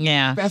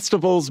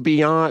festivals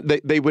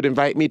beyond. They would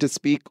invite me to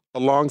speak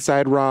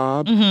alongside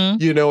Rob.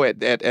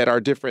 At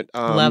our different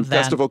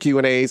festival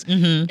Q&As,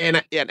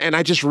 and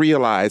I just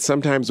realized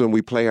sometimes when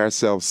we play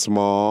ourselves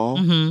small.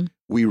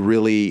 We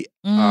really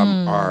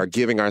are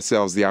giving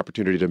ourselves the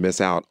opportunity to miss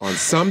out on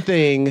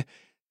something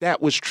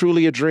that was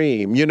truly a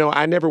dream.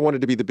 I never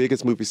wanted to be the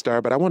biggest movie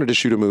star, but I wanted to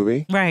shoot a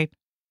movie. Right.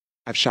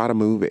 I've shot a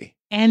movie.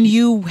 And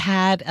you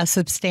had a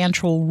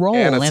substantial role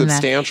and in a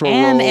substantial that.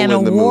 role and in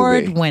an the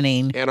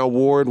movie. An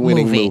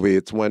award-winning movie.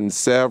 It's won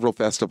several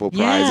festival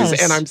prizes.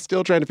 Yes. And I'm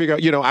still trying to figure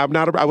out,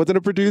 I wasn't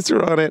a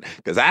producer on it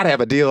because I'd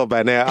have a deal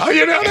by now.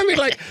 You know what I mean?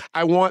 Like,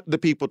 I want the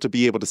people to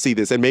be able to see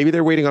this. And maybe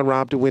they're waiting on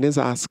Rob to win his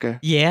Oscar.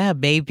 Yeah,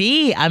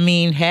 maybe. I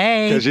mean,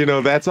 hey.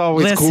 Because, that's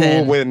always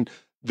cool when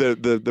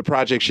the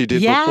project she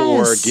did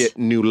before get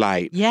new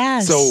light.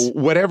 Yes. So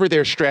whatever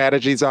their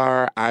strategies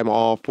are, I'm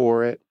all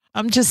for it.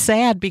 I'm just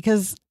sad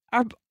because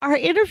our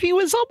interview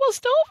is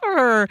almost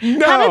over.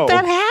 No. How did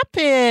that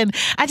happen?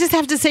 I just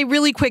have to say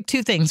really quick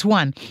two things.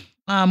 One,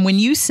 when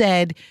you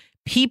said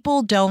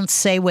people don't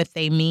say what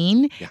they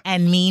mean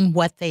and mean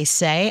what they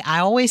say. I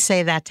always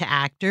say that to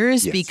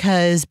actors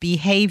because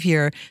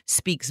behavior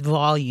speaks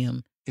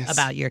volume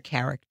about your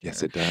character.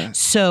 Yes, it does.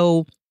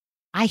 So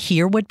I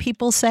hear what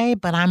people say,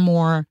 but I'm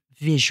more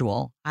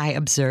visual. I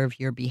observe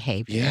your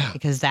behavior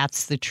because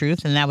that's the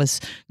truth. And that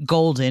was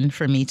golden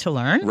for me to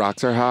learn.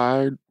 Rocks are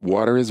hard,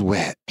 water is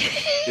wet.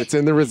 It's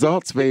in the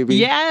results, baby.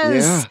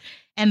 Yes. Yeah.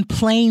 And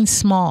playing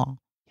small.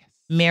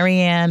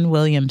 Marianne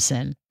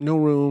Williamson. No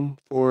room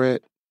for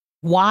it.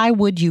 Why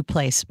would you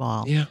play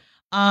small? Yeah.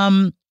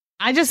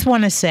 I just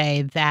want to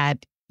say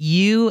that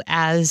you,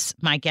 as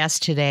my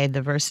guest today,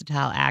 the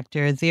versatile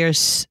actor,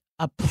 there's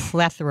a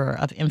plethora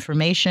of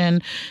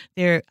information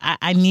there.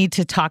 I need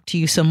to talk to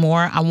you some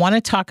more. I want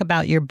to talk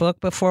about your book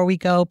before we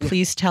go.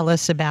 Please tell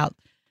us about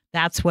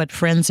That's What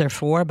Friends Are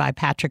For by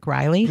Patrick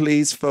Riley.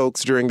 Please,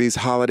 folks, during these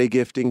holiday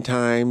gifting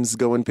times,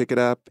 go and pick it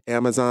up.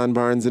 Amazon,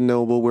 Barnes &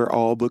 Noble, where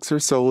all books are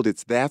sold.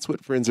 It's That's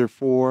What Friends Are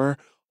For,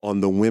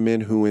 on the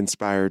women who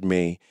inspired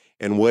me.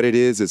 And what it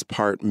is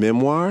part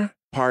memoir,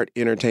 part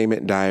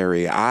entertainment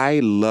diary. I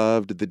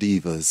loved the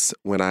divas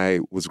when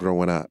I was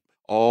growing up.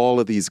 All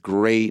of these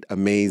great,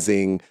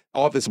 amazing,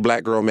 all this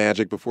black girl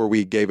magic before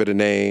we gave it a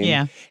name.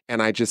 Yeah.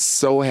 And I just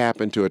so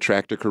happened to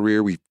attract a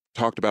career. We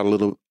talked about a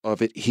little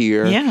of it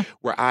here,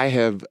 where I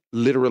have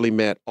literally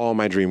met all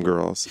my dream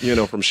girls,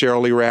 from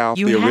Cheryl Lee Ralph,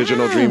 the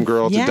original dream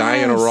girl, to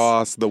Diana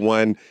Ross, the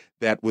one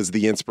that was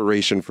the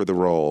inspiration for the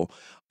role.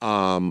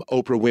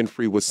 Oprah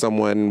Winfrey was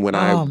someone when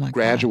I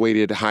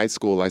graduated high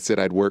school, I said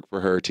I'd work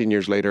for her. 10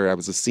 years later, I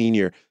was a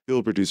senior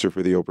field producer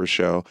for the Oprah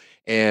show.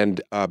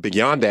 And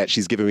beyond that,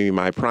 she's given me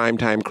my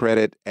primetime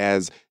credit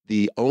as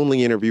the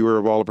only interviewer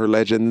of all of her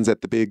legends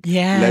at the big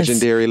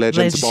legendary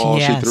Legends Ball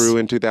she threw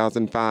in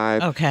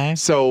 2005. Okay.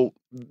 So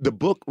the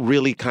book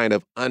really kind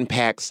of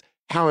unpacks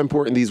how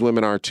important these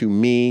women are to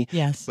me,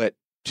 but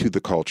to the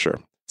culture.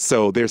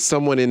 So there's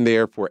someone in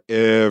there for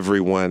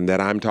everyone that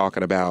I'm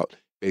talking about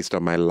based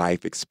on my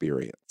life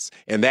experience.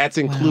 And that's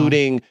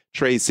including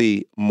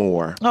Tracy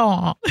Moore.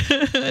 Oh,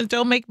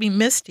 don't make me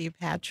misty,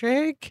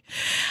 Patrick.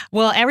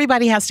 Well,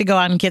 everybody has to go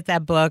out and get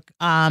that book.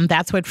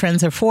 That's What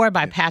Friends Are For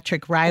by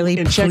Patrick Riley.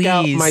 And check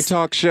out my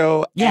talk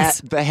show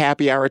at the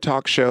Happy Hour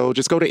Talk Show.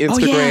 Just go to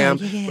Instagram.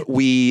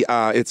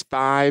 It's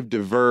 5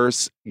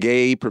 diverse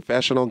gay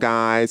professional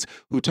guys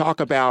who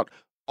talk about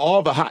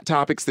all the hot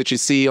topics that you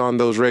see on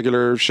those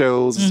regular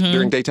shows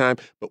during daytime,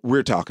 but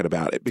we're talking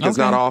about it because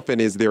not often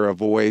is there a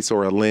voice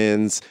or a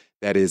lens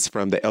that is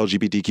from the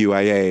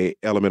LGBTQIA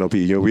elemental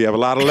P. We have a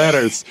lot of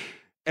letters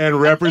and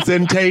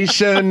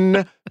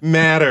representation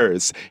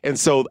matters. And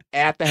so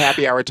at the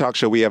Happy Hour Talk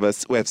Show, we have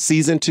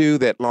season 2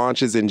 that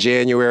launches in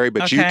January,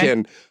 but you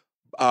can,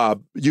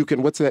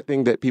 what's that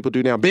thing that people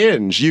do now?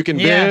 Binge. You can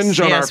binge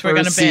on our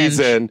first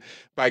season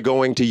by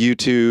going to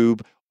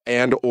YouTube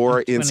and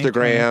or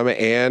Instagram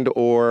and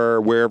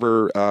or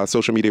wherever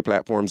social media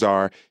platforms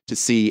are to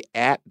see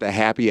at the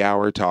Happy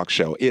Hour Talk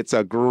Show. It's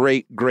a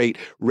great, great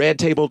Red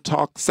Table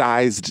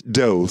Talk-sized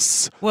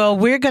dose. Well,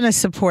 we're going to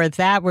support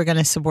that. We're going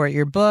to support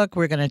your book.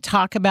 We're going to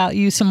talk about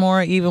you some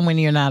more, even when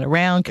you're not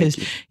around,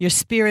 because your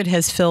spirit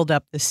has filled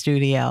up the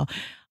studio.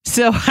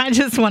 So I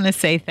just want to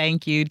say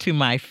thank you to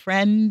my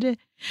friend,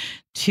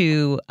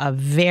 to a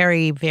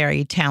very,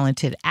 very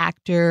talented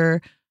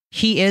actor.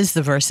 He is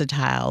the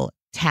versatile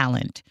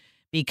talent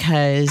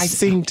because I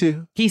sing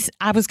too.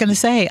 I was going to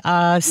say,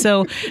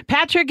 so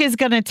Patrick is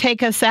going to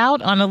take us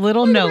out on a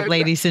little note,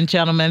 ladies and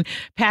gentlemen.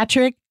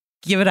 Patrick,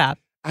 give it up.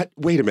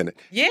 Wait a minute.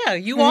 Yeah,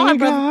 you are.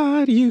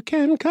 God, you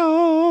can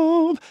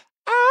come.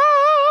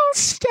 I'll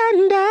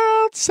stand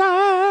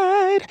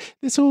outside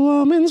this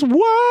woman's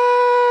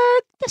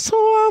work. This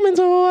woman's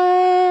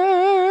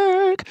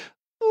work.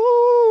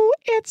 Ooh,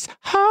 it's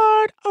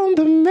hard on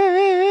the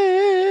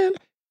man.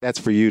 That's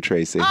for you,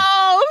 Tracy.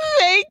 Oh,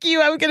 thank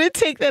you. I'm going to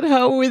take that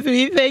home with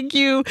me. Thank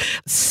you.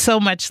 So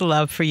much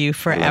love for you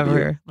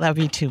forever. Love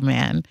you too,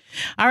 man.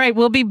 All right,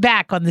 we'll be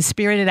back on the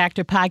Spirited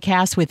Actor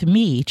Podcast with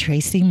me,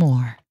 Tracy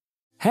Moore.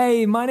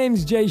 Hey, my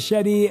name's Jay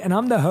Shetty, and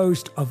I'm the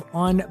host of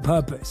On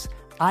Purpose.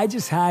 I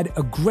just had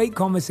a great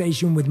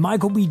conversation with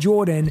Michael B.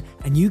 Jordan,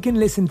 and you can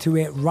listen to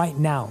it right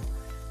now.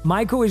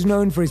 Michael is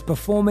known for his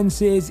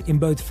performances in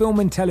both film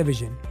and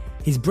television.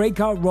 His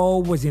breakout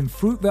role was in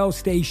Fruitvale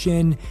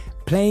Station,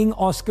 playing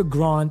Oscar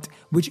Grant,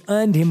 which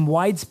earned him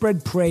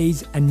widespread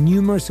praise and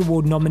numerous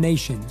award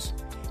nominations.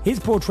 His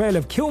portrayal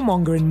of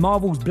Killmonger in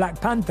Marvel's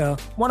Black Panther,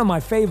 one of my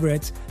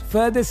favorites,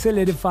 further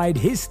solidified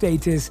his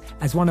status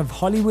as one of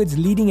Hollywood's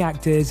leading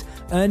actors,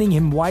 earning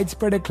him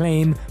widespread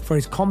acclaim for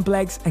his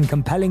complex and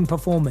compelling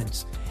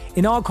performance.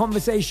 In our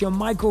conversation,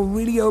 Michael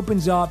really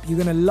opens up.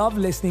 You're going to love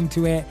listening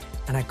to it,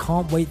 and I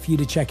can't wait for you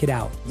to check it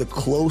out. The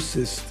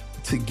closest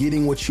to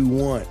getting what you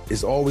want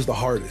is always the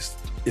hardest.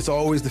 It's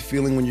always the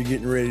feeling when you're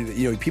getting ready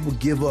to, people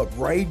give up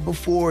right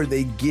before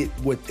they get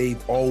what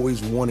they've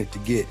always wanted to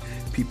get.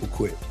 People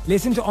quit.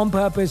 Listen to On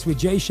Purpose with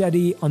Jay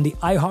Shetty on the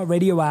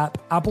iHeartRadio app,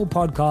 Apple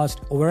Podcast,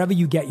 or wherever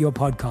you get your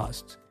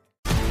podcasts.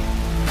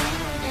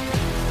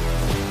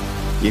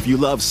 If you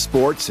love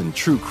sports and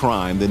true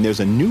crime, then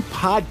there's a new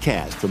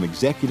podcast from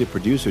executive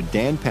producer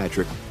Dan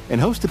Patrick and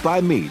hosted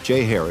by me,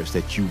 Jay Harris,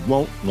 that you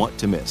won't want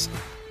to miss.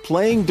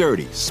 Playing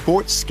Dirty: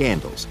 Sports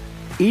Scandals.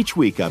 Each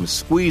week, I'm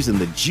squeezing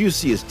the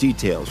juiciest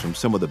details from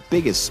some of the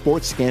biggest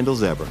sports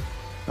scandals ever.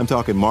 I'm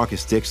talking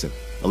Marcus Dixon,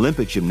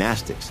 Olympic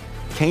gymnastics,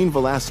 Cain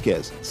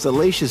Velasquez,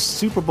 salacious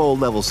Super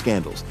Bowl-level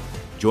scandals.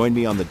 Join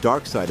me on the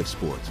dark side of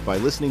sports by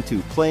listening to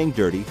Playing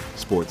Dirty: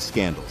 Sports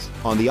Scandals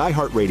on the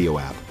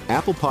iHeartRadio app,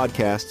 Apple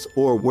Podcasts,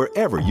 or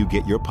wherever you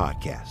get your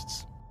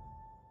podcasts.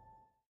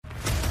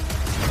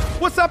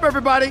 What's up,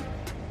 everybody?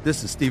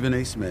 This is Stephen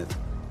A. Smith.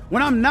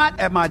 When I'm not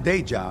at my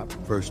day job,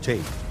 First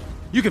Take,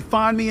 you can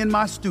find me in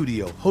my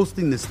studio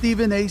hosting the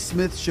Stephen A.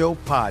 Smith Show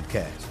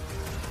podcast.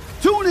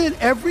 Tune in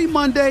every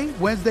Monday,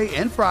 Wednesday,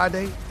 and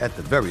Friday, at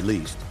the very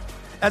least,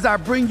 as I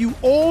bring you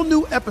all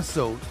new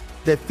episodes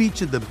that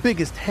feature the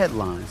biggest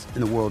headlines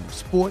in the world of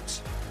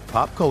sports,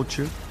 pop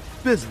culture,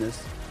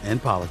 business,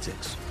 and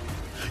politics.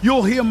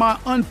 You'll hear my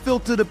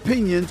unfiltered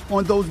opinions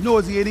on those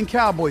nauseating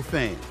Cowboy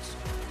fans,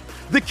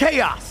 the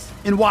chaos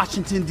in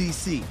Washington,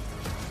 D.C.,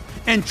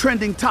 and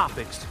trending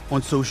topics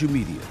on social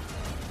media,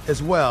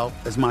 as well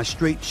as my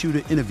straight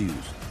shooter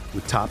interviews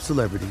with top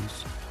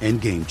celebrities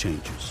and game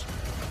changers.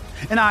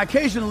 And I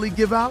occasionally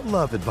give out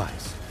love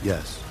advice.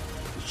 Yes,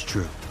 it's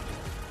true.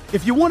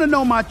 If you want to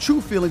know my true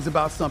feelings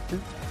about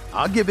something,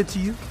 I'll give it to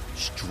you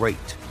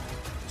straight.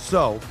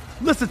 So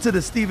listen to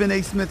the Stephen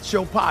A. Smith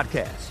Show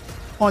podcast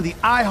on the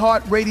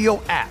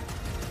iHeartRadio app,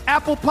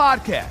 Apple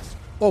Podcasts,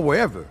 or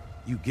wherever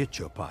you get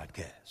your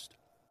podcast.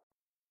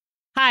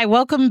 Hi,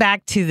 welcome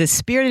back to the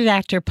Spirited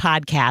Actor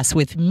Podcast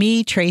with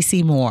me,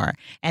 Tracy Moore.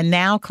 And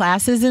now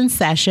class is in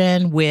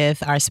session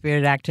with our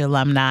Spirited Actor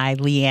alumni,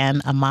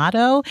 Leanne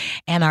Amato,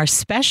 and our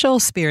special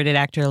Spirited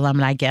Actor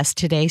alumni guest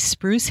today,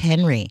 Spruce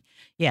Henry.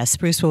 Yes,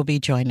 Spruce will be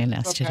joining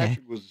us today.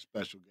 Patrick was a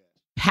special guest.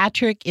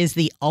 Patrick is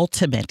the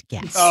ultimate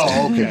guest.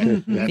 Oh,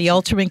 okay. The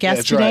ultimate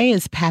guest today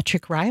is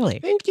Patrick Riley.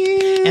 Thank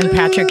you. And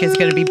Patrick is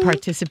going to be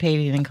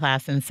participating in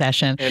class in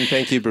session. And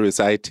thank you, Bruce.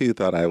 I, too,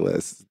 thought I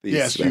was the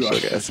special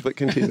guest, but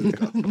continue.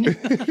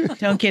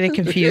 Don't get it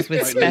confused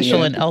with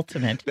special and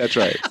ultimate. That's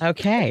right.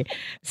 Okay.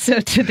 So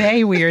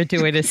today we are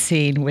doing a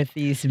scene with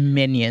these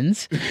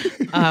minions.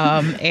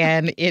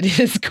 And it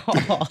is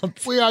called...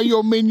 We are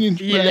your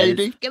minions,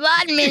 lady. Come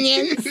on,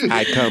 minions.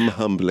 I come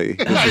humbly.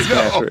 This is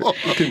Patrick.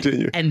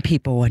 Continue. And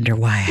people wonder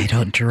why I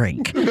don't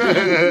drink.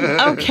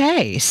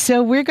 Okay,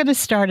 so we're going to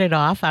start it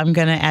off. I'm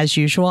going to, as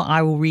usual,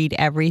 I will read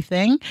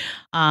everything.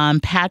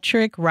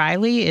 Patrick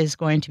Riley is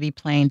going to be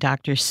playing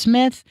Dr.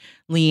 Smith.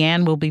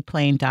 Leanne will be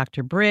playing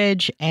Dr.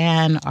 Bridge.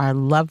 And our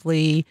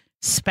lovely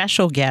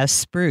special guest,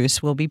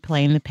 Spruce, will be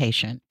playing the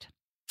patient.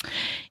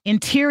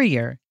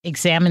 Interior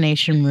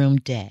examination room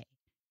day.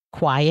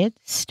 Quiet,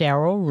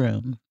 sterile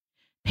room.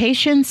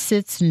 Patient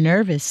sits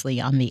nervously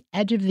on the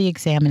edge of the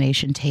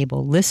examination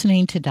table,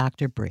 listening to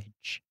Dr.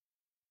 Bridge.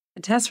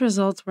 The test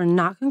results were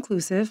not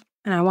conclusive,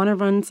 and I want to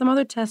run some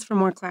other tests for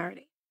more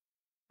clarity.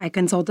 I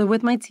consulted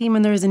with my team,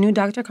 and there is a new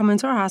doctor coming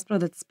to our hospital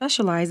that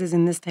specializes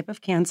in this type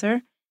of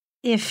cancer,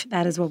 if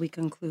that is what we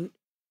conclude.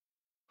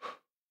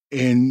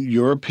 In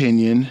your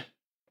opinion,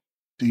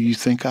 do you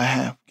think I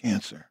have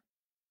cancer?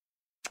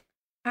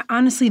 I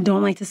honestly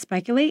don't like to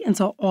speculate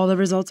until all the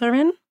results are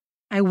in.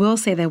 I will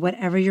say that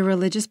whatever your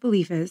religious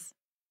belief is,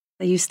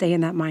 that you stay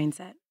in that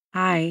mindset.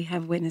 I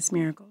have witnessed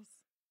miracles.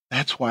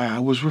 That's why I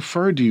was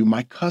referred to you.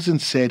 My cousin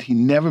said he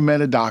never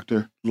met a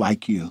doctor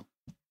like you.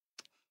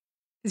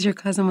 Because your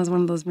cousin was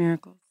one of those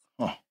miracles.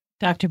 Oh.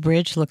 Dr.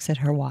 Bridge looks at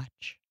her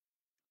watch.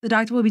 The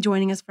doctor will be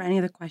joining us for any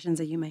other questions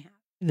that you may have.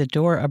 The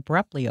door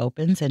abruptly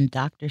opens and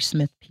Dr.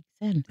 Smith peeks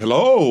in.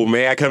 Hello,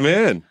 may I come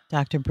in?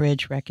 Dr.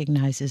 Bridge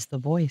recognizes the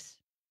voice.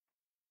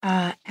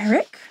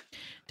 Eric?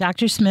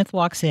 Dr. Smith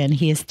walks in.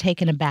 He is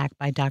taken aback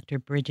by Dr.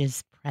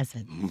 Bridge's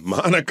presence.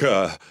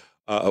 Monica,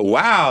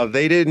 wow,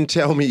 they didn't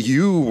tell me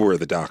you were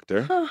the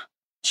doctor.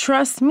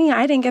 Trust me,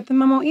 I didn't get the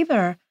memo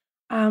either.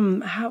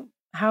 How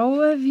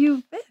have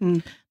you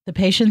been? The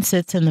patient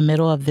sits in the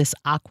middle of this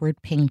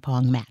awkward ping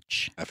pong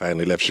match. I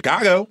finally left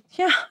Chicago.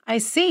 Yeah, I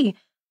see.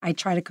 I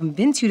tried to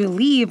convince you to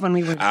leave when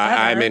we were together.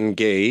 I'm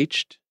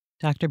engaged.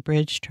 Dr.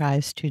 Bridge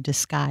tries to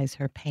disguise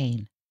her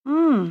pain.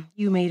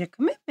 You made a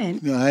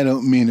commitment. No, I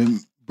don't mean to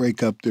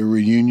break up the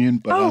reunion,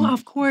 but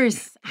of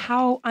course.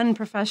 How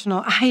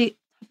unprofessional. I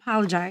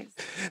apologize.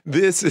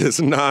 This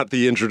is not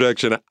the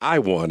introduction I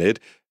wanted.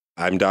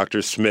 I'm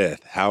Dr.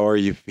 Smith. How are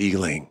you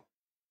feeling?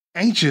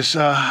 Anxious.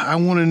 I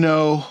want to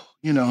know,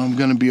 I'm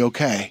going to be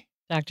okay.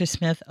 Dr.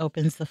 Smith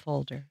opens the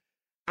folder.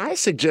 I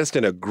suggest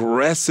an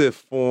aggressive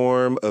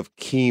form of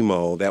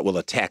chemo that will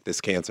attack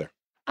this cancer.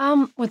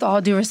 With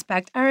all due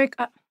respect, Eric,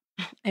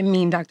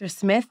 Dr.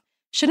 Smith,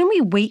 shouldn't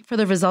we wait for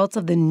the results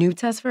of the new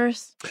test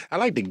first? I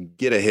like to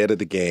get ahead of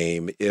the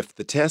game. If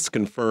the tests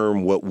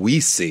confirm what we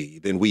see,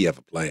 then we have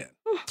a plan.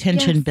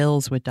 Tension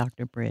builds with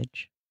Dr.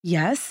 Bridge.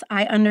 Yes,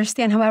 I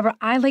understand. However,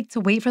 I like to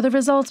wait for the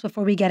results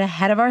before we get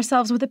ahead of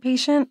ourselves with the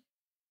patient.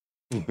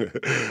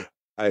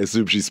 I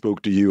assume she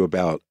spoke to you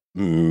about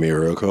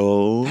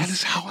miracles. That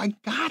is how I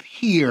got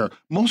here.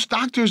 Most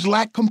doctors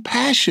lack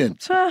compassion.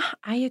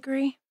 I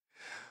agree.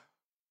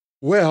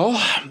 Well,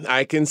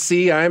 I can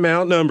see I'm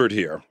outnumbered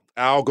here.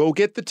 I'll go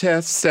get the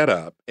test set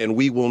up, and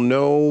we will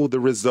know the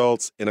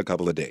results in a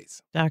couple of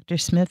days. Dr.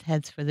 Smith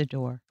heads for the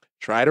door.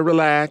 Try to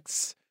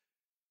relax,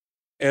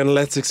 and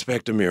let's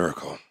expect a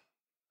miracle.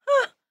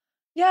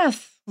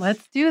 Yes,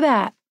 let's do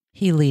that.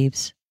 He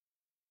leaves.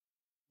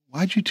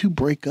 Why'd you two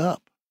break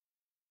up?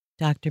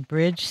 Dr.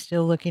 Bridge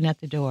still looking at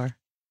the door.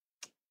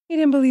 He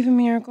didn't believe in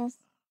miracles.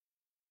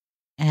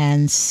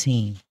 And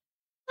scene.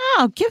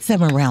 Oh, give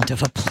them a round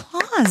of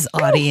applause,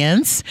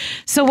 audience.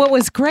 So what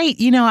was great,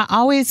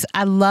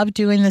 I love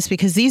doing this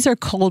because these are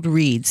cold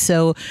reads.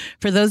 So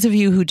for those of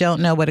you who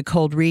don't know what a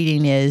cold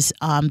reading is,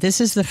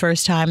 this is the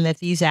first time that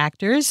these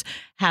actors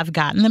have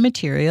gotten the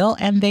material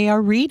and they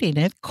are reading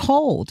it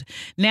cold.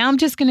 Now I'm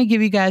just going to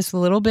give you guys a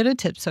little bit of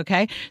tips,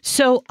 okay?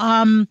 So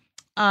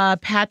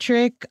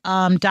Patrick,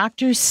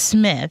 Dr.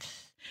 Smith,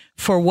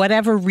 for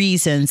whatever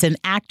reasons, and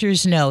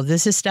actors know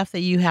this is stuff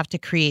that you have to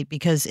create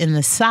because in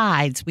the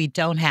sides, we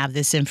don't have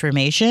this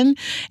information,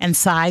 and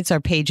sides are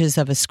pages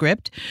of a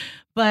script.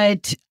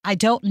 But I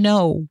don't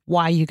know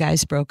why you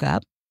guys broke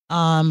up.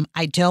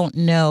 I don't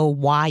know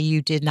why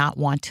you did not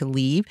want to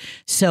leave.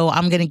 So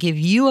I'm going to give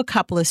you a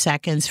couple of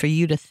seconds for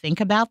you to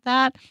think about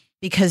that,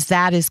 because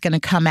that is going to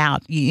come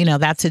out.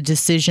 That's a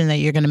decision that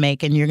you're going to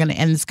make, and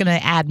it's going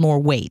to add more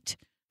weight.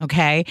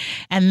 Okay.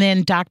 And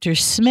then Dr.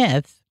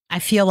 Smith, I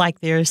feel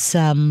like there's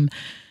some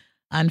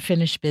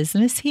unfinished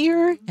business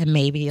here and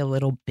maybe a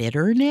little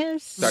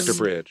bitterness. Dr.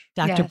 Bridge.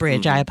 Dr. Yes.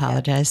 Bridge, I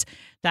apologize. Yes.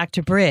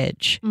 Dr.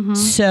 Bridge. Mm-hmm.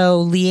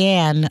 So,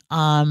 Leanne,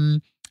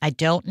 I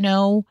don't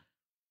know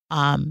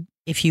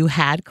if you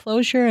had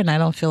closure, and I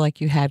don't feel like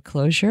you had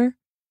closure.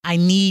 I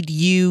need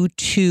you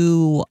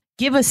to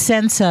give a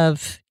sense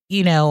of,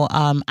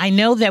 I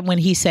know that when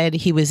he said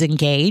he was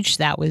engaged,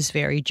 that was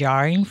very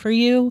jarring for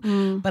you.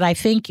 But I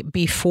think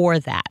before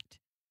that,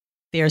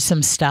 there's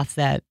some stuff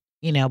that,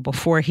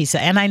 before he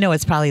said, and I know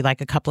it's probably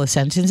like a couple of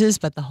sentences,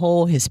 but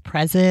his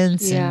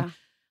presence and a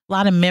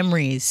lot of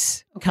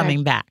memories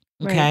coming back.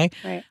 Okay.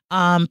 Right.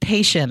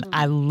 Patient.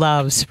 I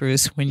love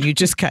Spruce when you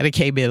just kind of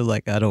came in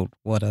like, I don't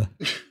want to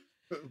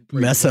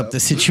mess up the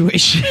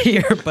situation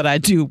here, but I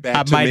do.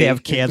 I might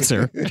have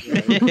cancer.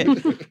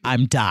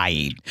 I'm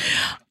dying.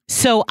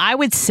 So I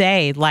would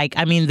say,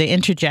 the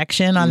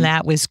interjection on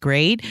that was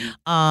great.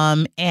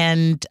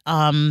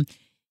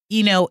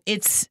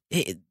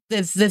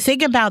 The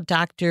thing about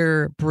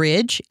Dr.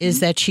 Bridge is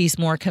that she's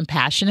more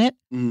compassionate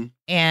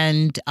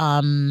and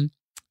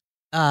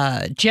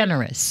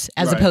generous,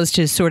 as opposed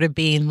to sort of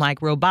being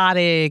like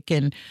robotic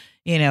and,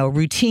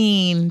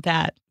 routine,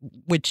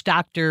 which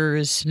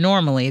doctors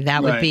normally,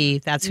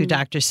 that's who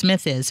Dr.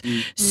 Smith is.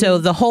 So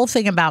the whole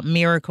thing about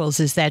miracles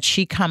is that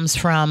she comes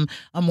from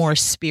a more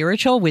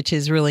spiritual, which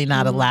is really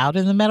not allowed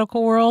in the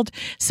medical world.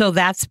 So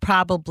that's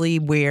probably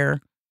where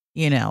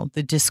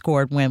the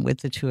discord went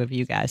with the two of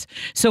you guys.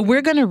 So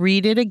we're going to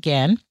read it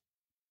again.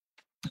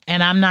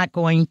 And I'm not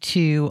going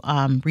to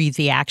read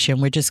the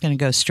action. We're just going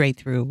to go straight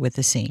through with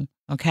the scene.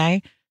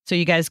 Okay. So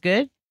you guys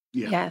good?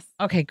 Yeah. Yes.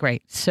 Okay,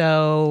 great.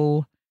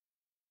 So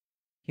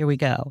here we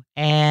go.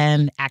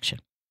 And action.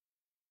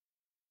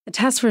 The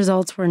test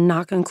results were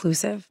not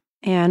conclusive,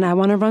 and I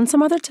want to run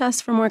some other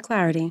tests for more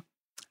clarity.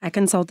 I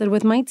consulted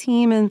with my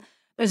team, and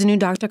there's a new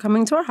doctor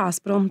coming to our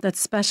hospital that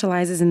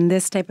specializes in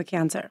this type of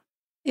cancer,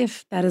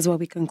 if that is what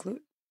we conclude.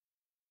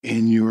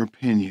 In your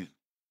opinion,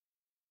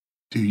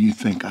 do you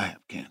think I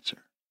have cancer?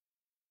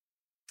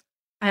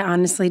 I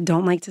honestly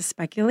don't like to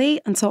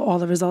speculate until all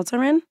the results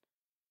are in.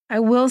 I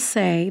will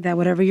say that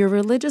whatever your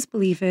religious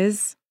belief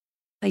is,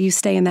 that you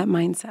stay in that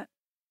mindset.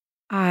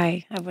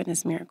 I have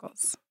witnessed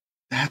miracles.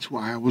 That's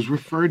why I was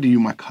referred to you.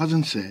 My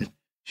cousin said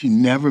she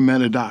never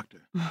met a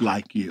doctor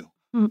like you.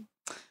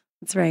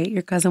 That's right.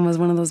 Your cousin was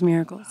one of those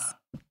miracles.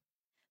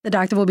 The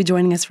doctor will be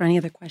joining us for any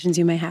other questions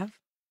you may have.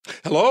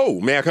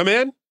 Hello, may I come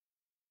in?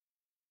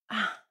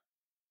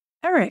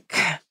 Eric.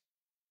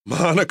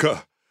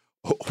 Monica.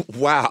 Oh,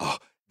 wow.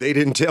 They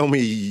didn't tell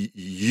me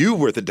you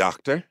were the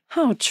doctor.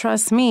 Oh,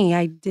 trust me.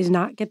 I did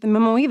not get the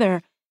memo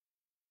either.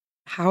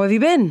 How have you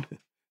been?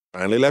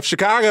 Finally left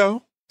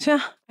Chicago.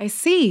 I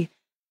see.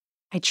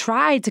 I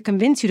tried to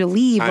convince you to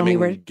leave when we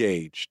were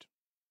engaged.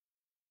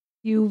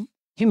 You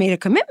made a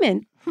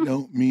commitment. I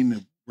don't mean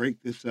to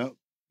break this up,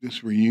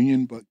 this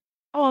reunion, but...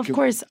 Oh, of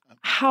course.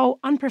 How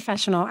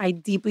unprofessional. I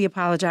deeply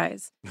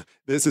apologize.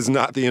 This is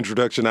not the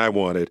introduction I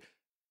wanted.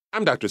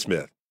 I'm Dr.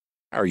 Smith.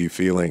 How are you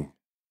feeling?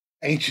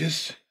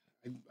 Anxious.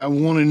 I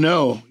want to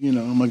know,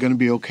 am I going to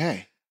be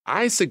okay?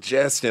 I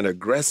suggest an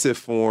aggressive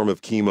form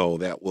of chemo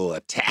that will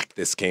attack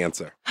this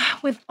cancer.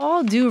 With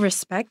all due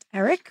respect,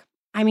 Eric,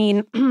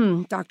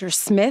 Dr.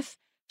 Smith,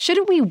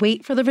 shouldn't we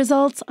wait for the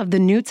results of the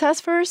new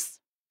test first?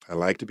 I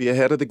like to be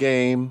ahead of the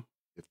game.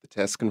 If the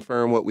tests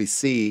confirm what we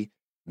see,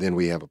 then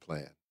we have a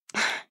plan.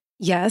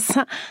 Yes.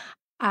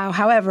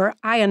 However,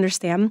 I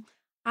understand.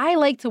 I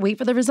like to wait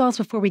for the results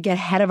before we get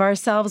ahead of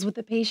ourselves with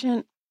the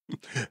patient.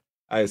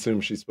 I assume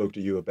she spoke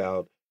to you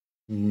about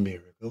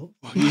Miracle.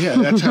 Yeah,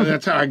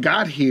 that's how I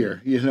got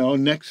here.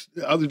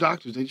 Other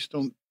doctors, they just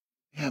don't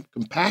have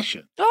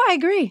compassion. Oh, I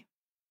agree.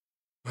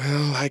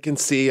 Well, I can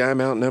see I'm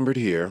outnumbered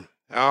here.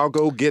 I'll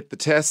go get the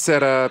test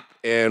set up,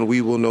 and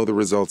we will know the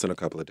results in a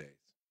couple of days.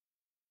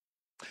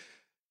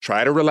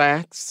 Try to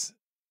relax,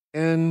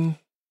 and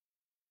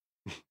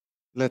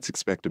let's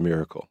expect a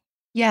miracle.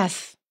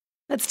 Yes,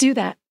 let's do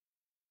that.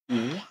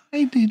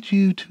 Why did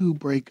you two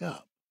break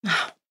up?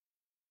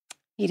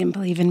 He didn't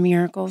believe in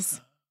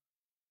miracles.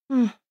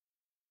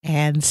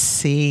 And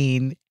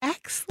scene.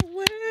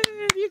 Excellent.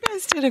 You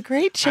guys did a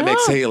great job. I'm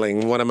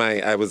exhaling.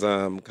 I was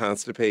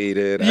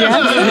constipated.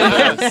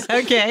 Yes.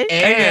 Okay.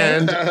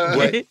 And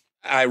what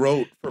I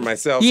wrote for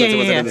myself, since it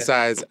wasn't in the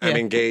size, I'm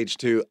engaged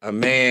to a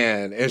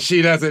man, and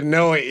she doesn't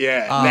know it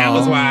yet. That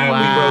was why we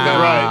broke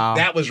up. Right.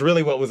 That was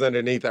really what was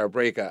underneath our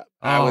breakup.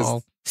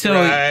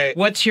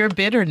 What's your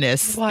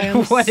bitterness?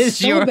 Boy, what is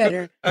so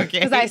bitter? Okay.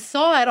 Because I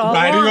saw it all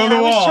Writing along. on the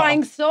I was wall.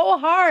 trying so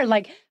hard,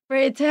 for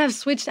it to have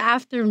switched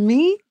after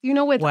me. You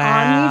know what's on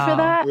me for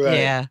that? Right.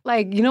 Yeah.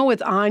 You know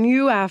what's on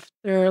you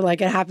after, it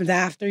happens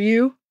after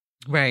you.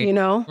 Right. You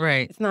know?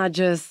 Right. It's not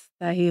just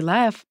that he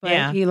left,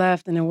 but he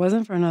left and it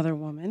wasn't for another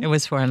woman. It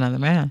was for another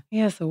man.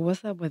 Yeah, so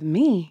what's up with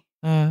me?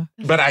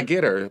 But I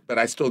get her. But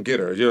I still get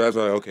her. I was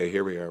like, okay,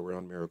 here we are. We're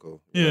on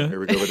Miracle. Yeah. Here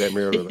we go with that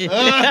Miracle. she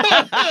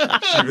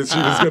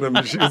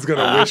was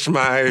gonna wish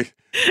my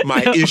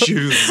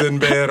issues in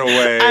bed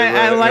away.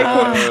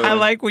 I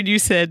like when you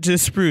said to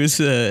Spruce,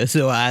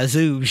 so I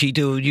assume she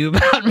told you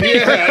about me.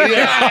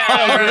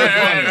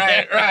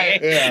 Right.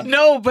 Yeah.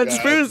 No, but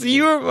Spruce,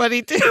 you were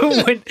funny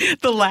too. When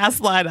the last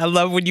line, I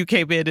love when you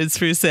came in and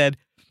Spruce said,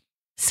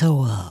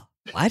 so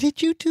why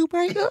did you two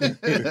break up?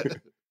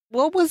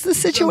 What was the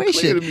situation?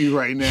 It's unclear to me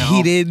right now.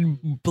 He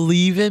didn't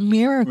believe in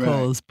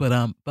miracles, but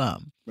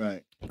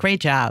Right. Great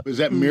job. Is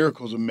that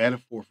miracle's a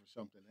metaphor for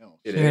something else?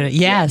 It is.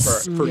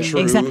 Yes. For truth,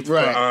 Exactly. for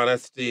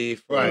honesty,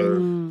 for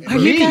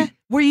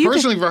Were you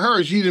personally for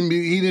her, he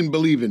didn't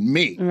believe in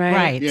me.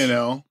 Right.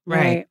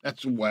 Right.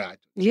 That's why I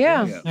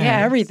Yeah,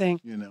 everything.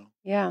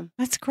 Yeah.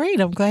 That's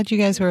great. I'm glad you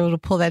guys were able to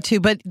pull that too.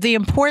 But the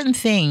important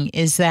thing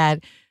is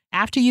that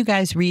after you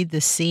guys read the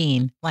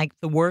scene, like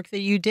the work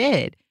that you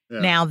did,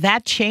 now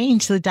that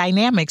changed the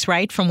dynamics,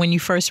 right, from when you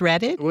first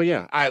read it? Well,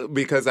 yeah,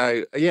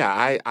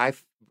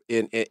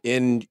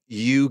 in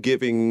you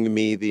giving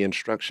me the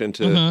instruction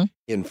to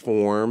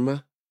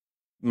inform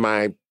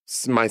my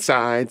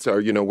sides,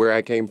 or where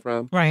I came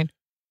from, right?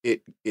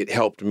 It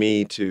helped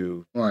me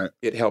to. Right.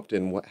 It helped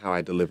in how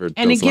I delivered.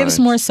 And those it gives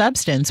lines. more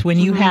substance when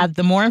you have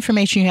the more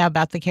information you have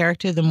about the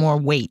character, the more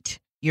weight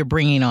you're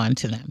bringing on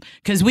to them.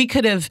 Because we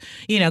could have,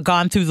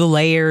 gone through the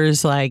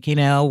layers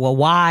well,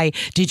 why?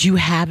 Did you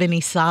have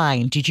any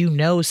sign? Did you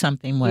know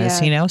something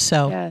was,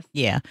 So,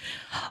 yeah.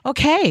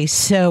 Okay,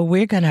 so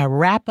we're going to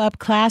wrap up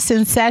class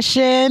in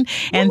session.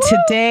 And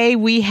today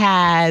we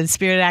had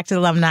Spirit Actor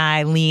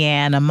alumni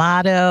Leanne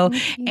Amato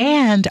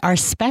and our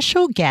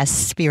special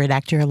guest, Spirit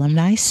Actor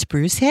alumni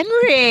Spruce Henry.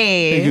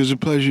 I think it was a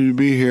pleasure to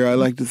be here. I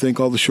like to thank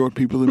all the short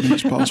people that made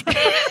this possible.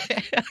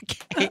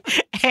 Okay.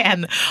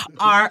 And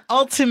our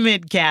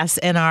ultimate guest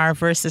and our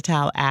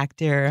versatile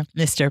actor,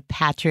 Mr.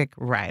 Patrick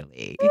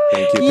Riley.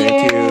 Thank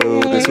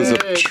you. This was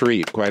a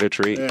treat, quite a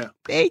treat. Yeah.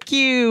 Thank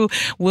you.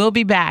 We'll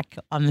be back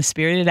on the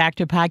Spirited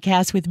Actor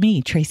podcast with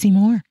me, Tracy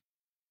Moore.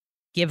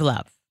 Give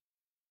love.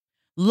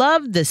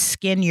 Love the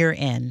skin you're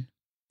in.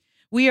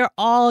 We are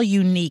all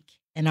unique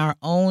in our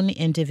own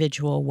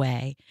individual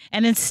way.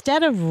 And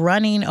instead of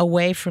running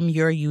away from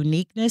your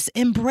uniqueness,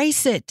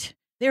 embrace it.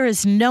 There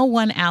is no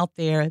one out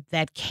there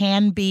that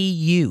can be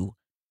you.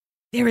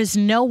 There is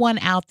no one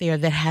out there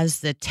that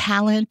has the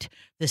talent,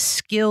 the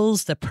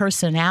skills, the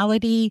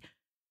personality.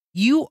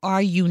 You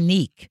are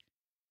unique.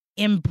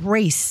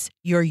 Embrace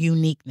your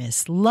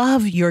uniqueness.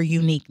 Love your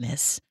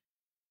uniqueness.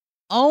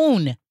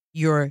 Own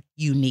your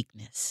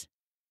uniqueness.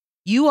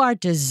 You are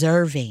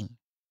deserving.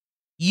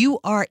 You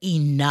are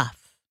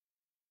enough.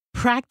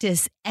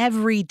 Practice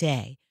every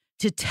day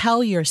to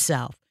tell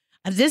yourself.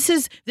 This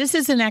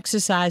is an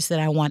exercise that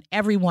I want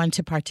everyone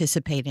to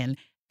participate in.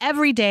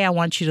 Every day I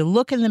want you to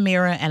look in the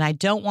mirror, and I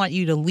don't want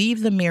you to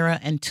leave the mirror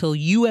until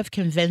you have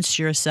convinced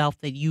yourself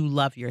that you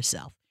love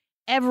yourself.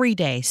 Every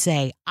day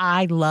say,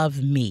 I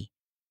love me.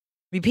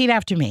 Repeat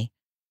after me.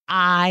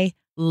 I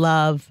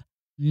love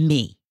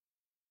me.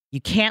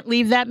 You can't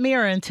leave that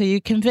mirror until you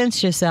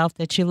convince yourself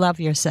that you love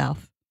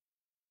yourself.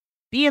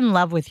 Be in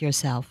love with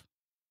yourself.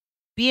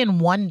 Be in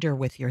wonder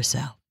with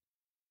yourself.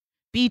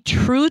 Be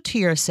true to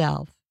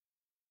yourself.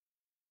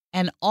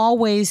 And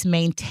always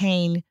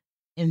maintain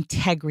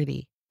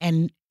integrity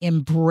and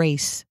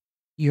embrace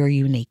your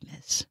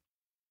uniqueness.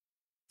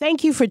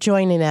 Thank you for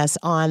joining us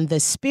on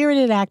the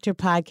Spirited Actor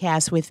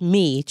podcast with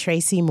me,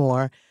 Tracy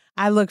Moore.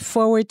 I look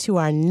forward to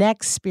our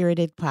next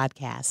Spirited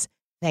podcast.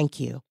 Thank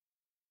you.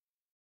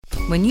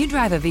 When you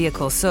drive a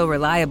vehicle so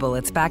reliable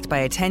it's backed by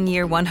a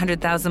 10-year,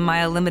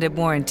 100,000-mile limited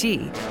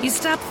warranty, you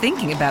stop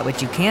thinking about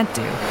what you can't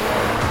do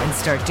and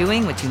start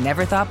doing what you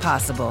never thought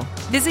possible.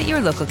 Visit your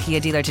local Kia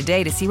dealer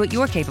today to see what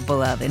you're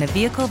capable of in a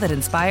vehicle that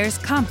inspires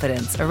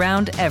confidence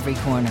around every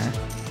corner.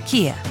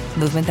 Kia,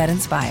 movement that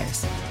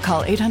inspires.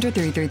 Call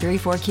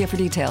 800-333-4KIA for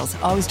details.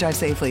 Always drive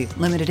safely.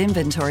 Limited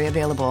inventory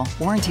available.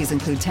 Warranties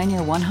include 10-year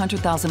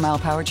 100,000-mile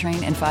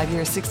powertrain and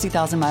 5-year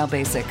 60,000-mile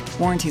basic.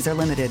 Warranties are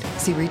limited.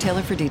 See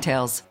retailer for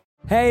details.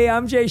 Hey,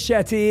 I'm Jay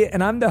Shetty,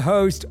 and I'm the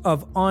host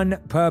of On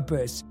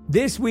Purpose.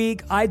 This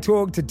week, I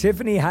talked to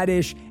Tiffany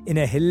Haddish in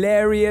a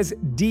hilarious,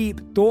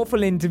 deep,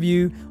 thoughtful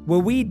interview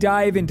where we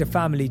dive into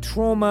family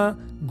trauma,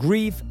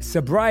 grief,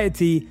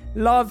 sobriety,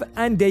 love,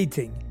 and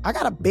dating. I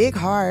got a big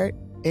heart,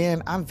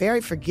 and I'm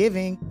very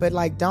forgiving, but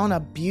don't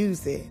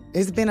abuse it.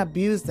 It's been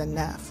abused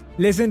enough.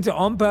 Listen to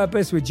On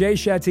Purpose with Jay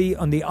Shetty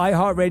on the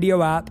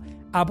iHeartRadio app,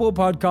 Apple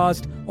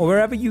Podcast, or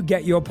wherever you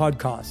get your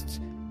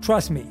podcasts.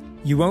 Trust me,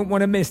 you won't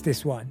want to miss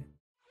this one.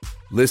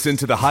 Listen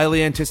to the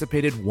highly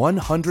anticipated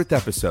 100th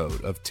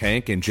episode of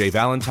Tank and Jay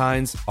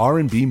Valentine's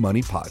R&B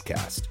Money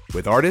Podcast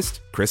with artist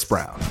Chris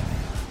Brown.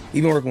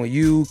 Even working with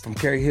you, from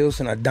Carrie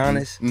Hilson,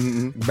 Adonis.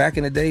 Back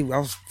in the day, I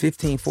was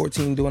 15,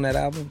 14 doing that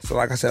album. So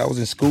like I said, I was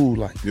in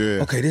school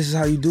okay, this is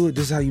how you do it.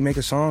 This is how you make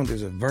a song.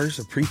 There's a verse,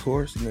 a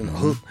pre-chorus, and then a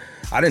hook.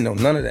 I didn't know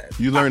none of that.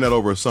 You learned that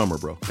over a summer,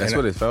 bro. That's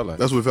what it felt like.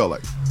 That's what it felt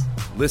like.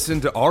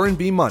 Listen to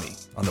R&B Money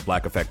on the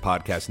Black Effect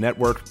Podcast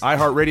Network,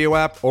 iHeartRadio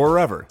app, or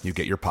wherever you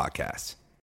get your podcasts.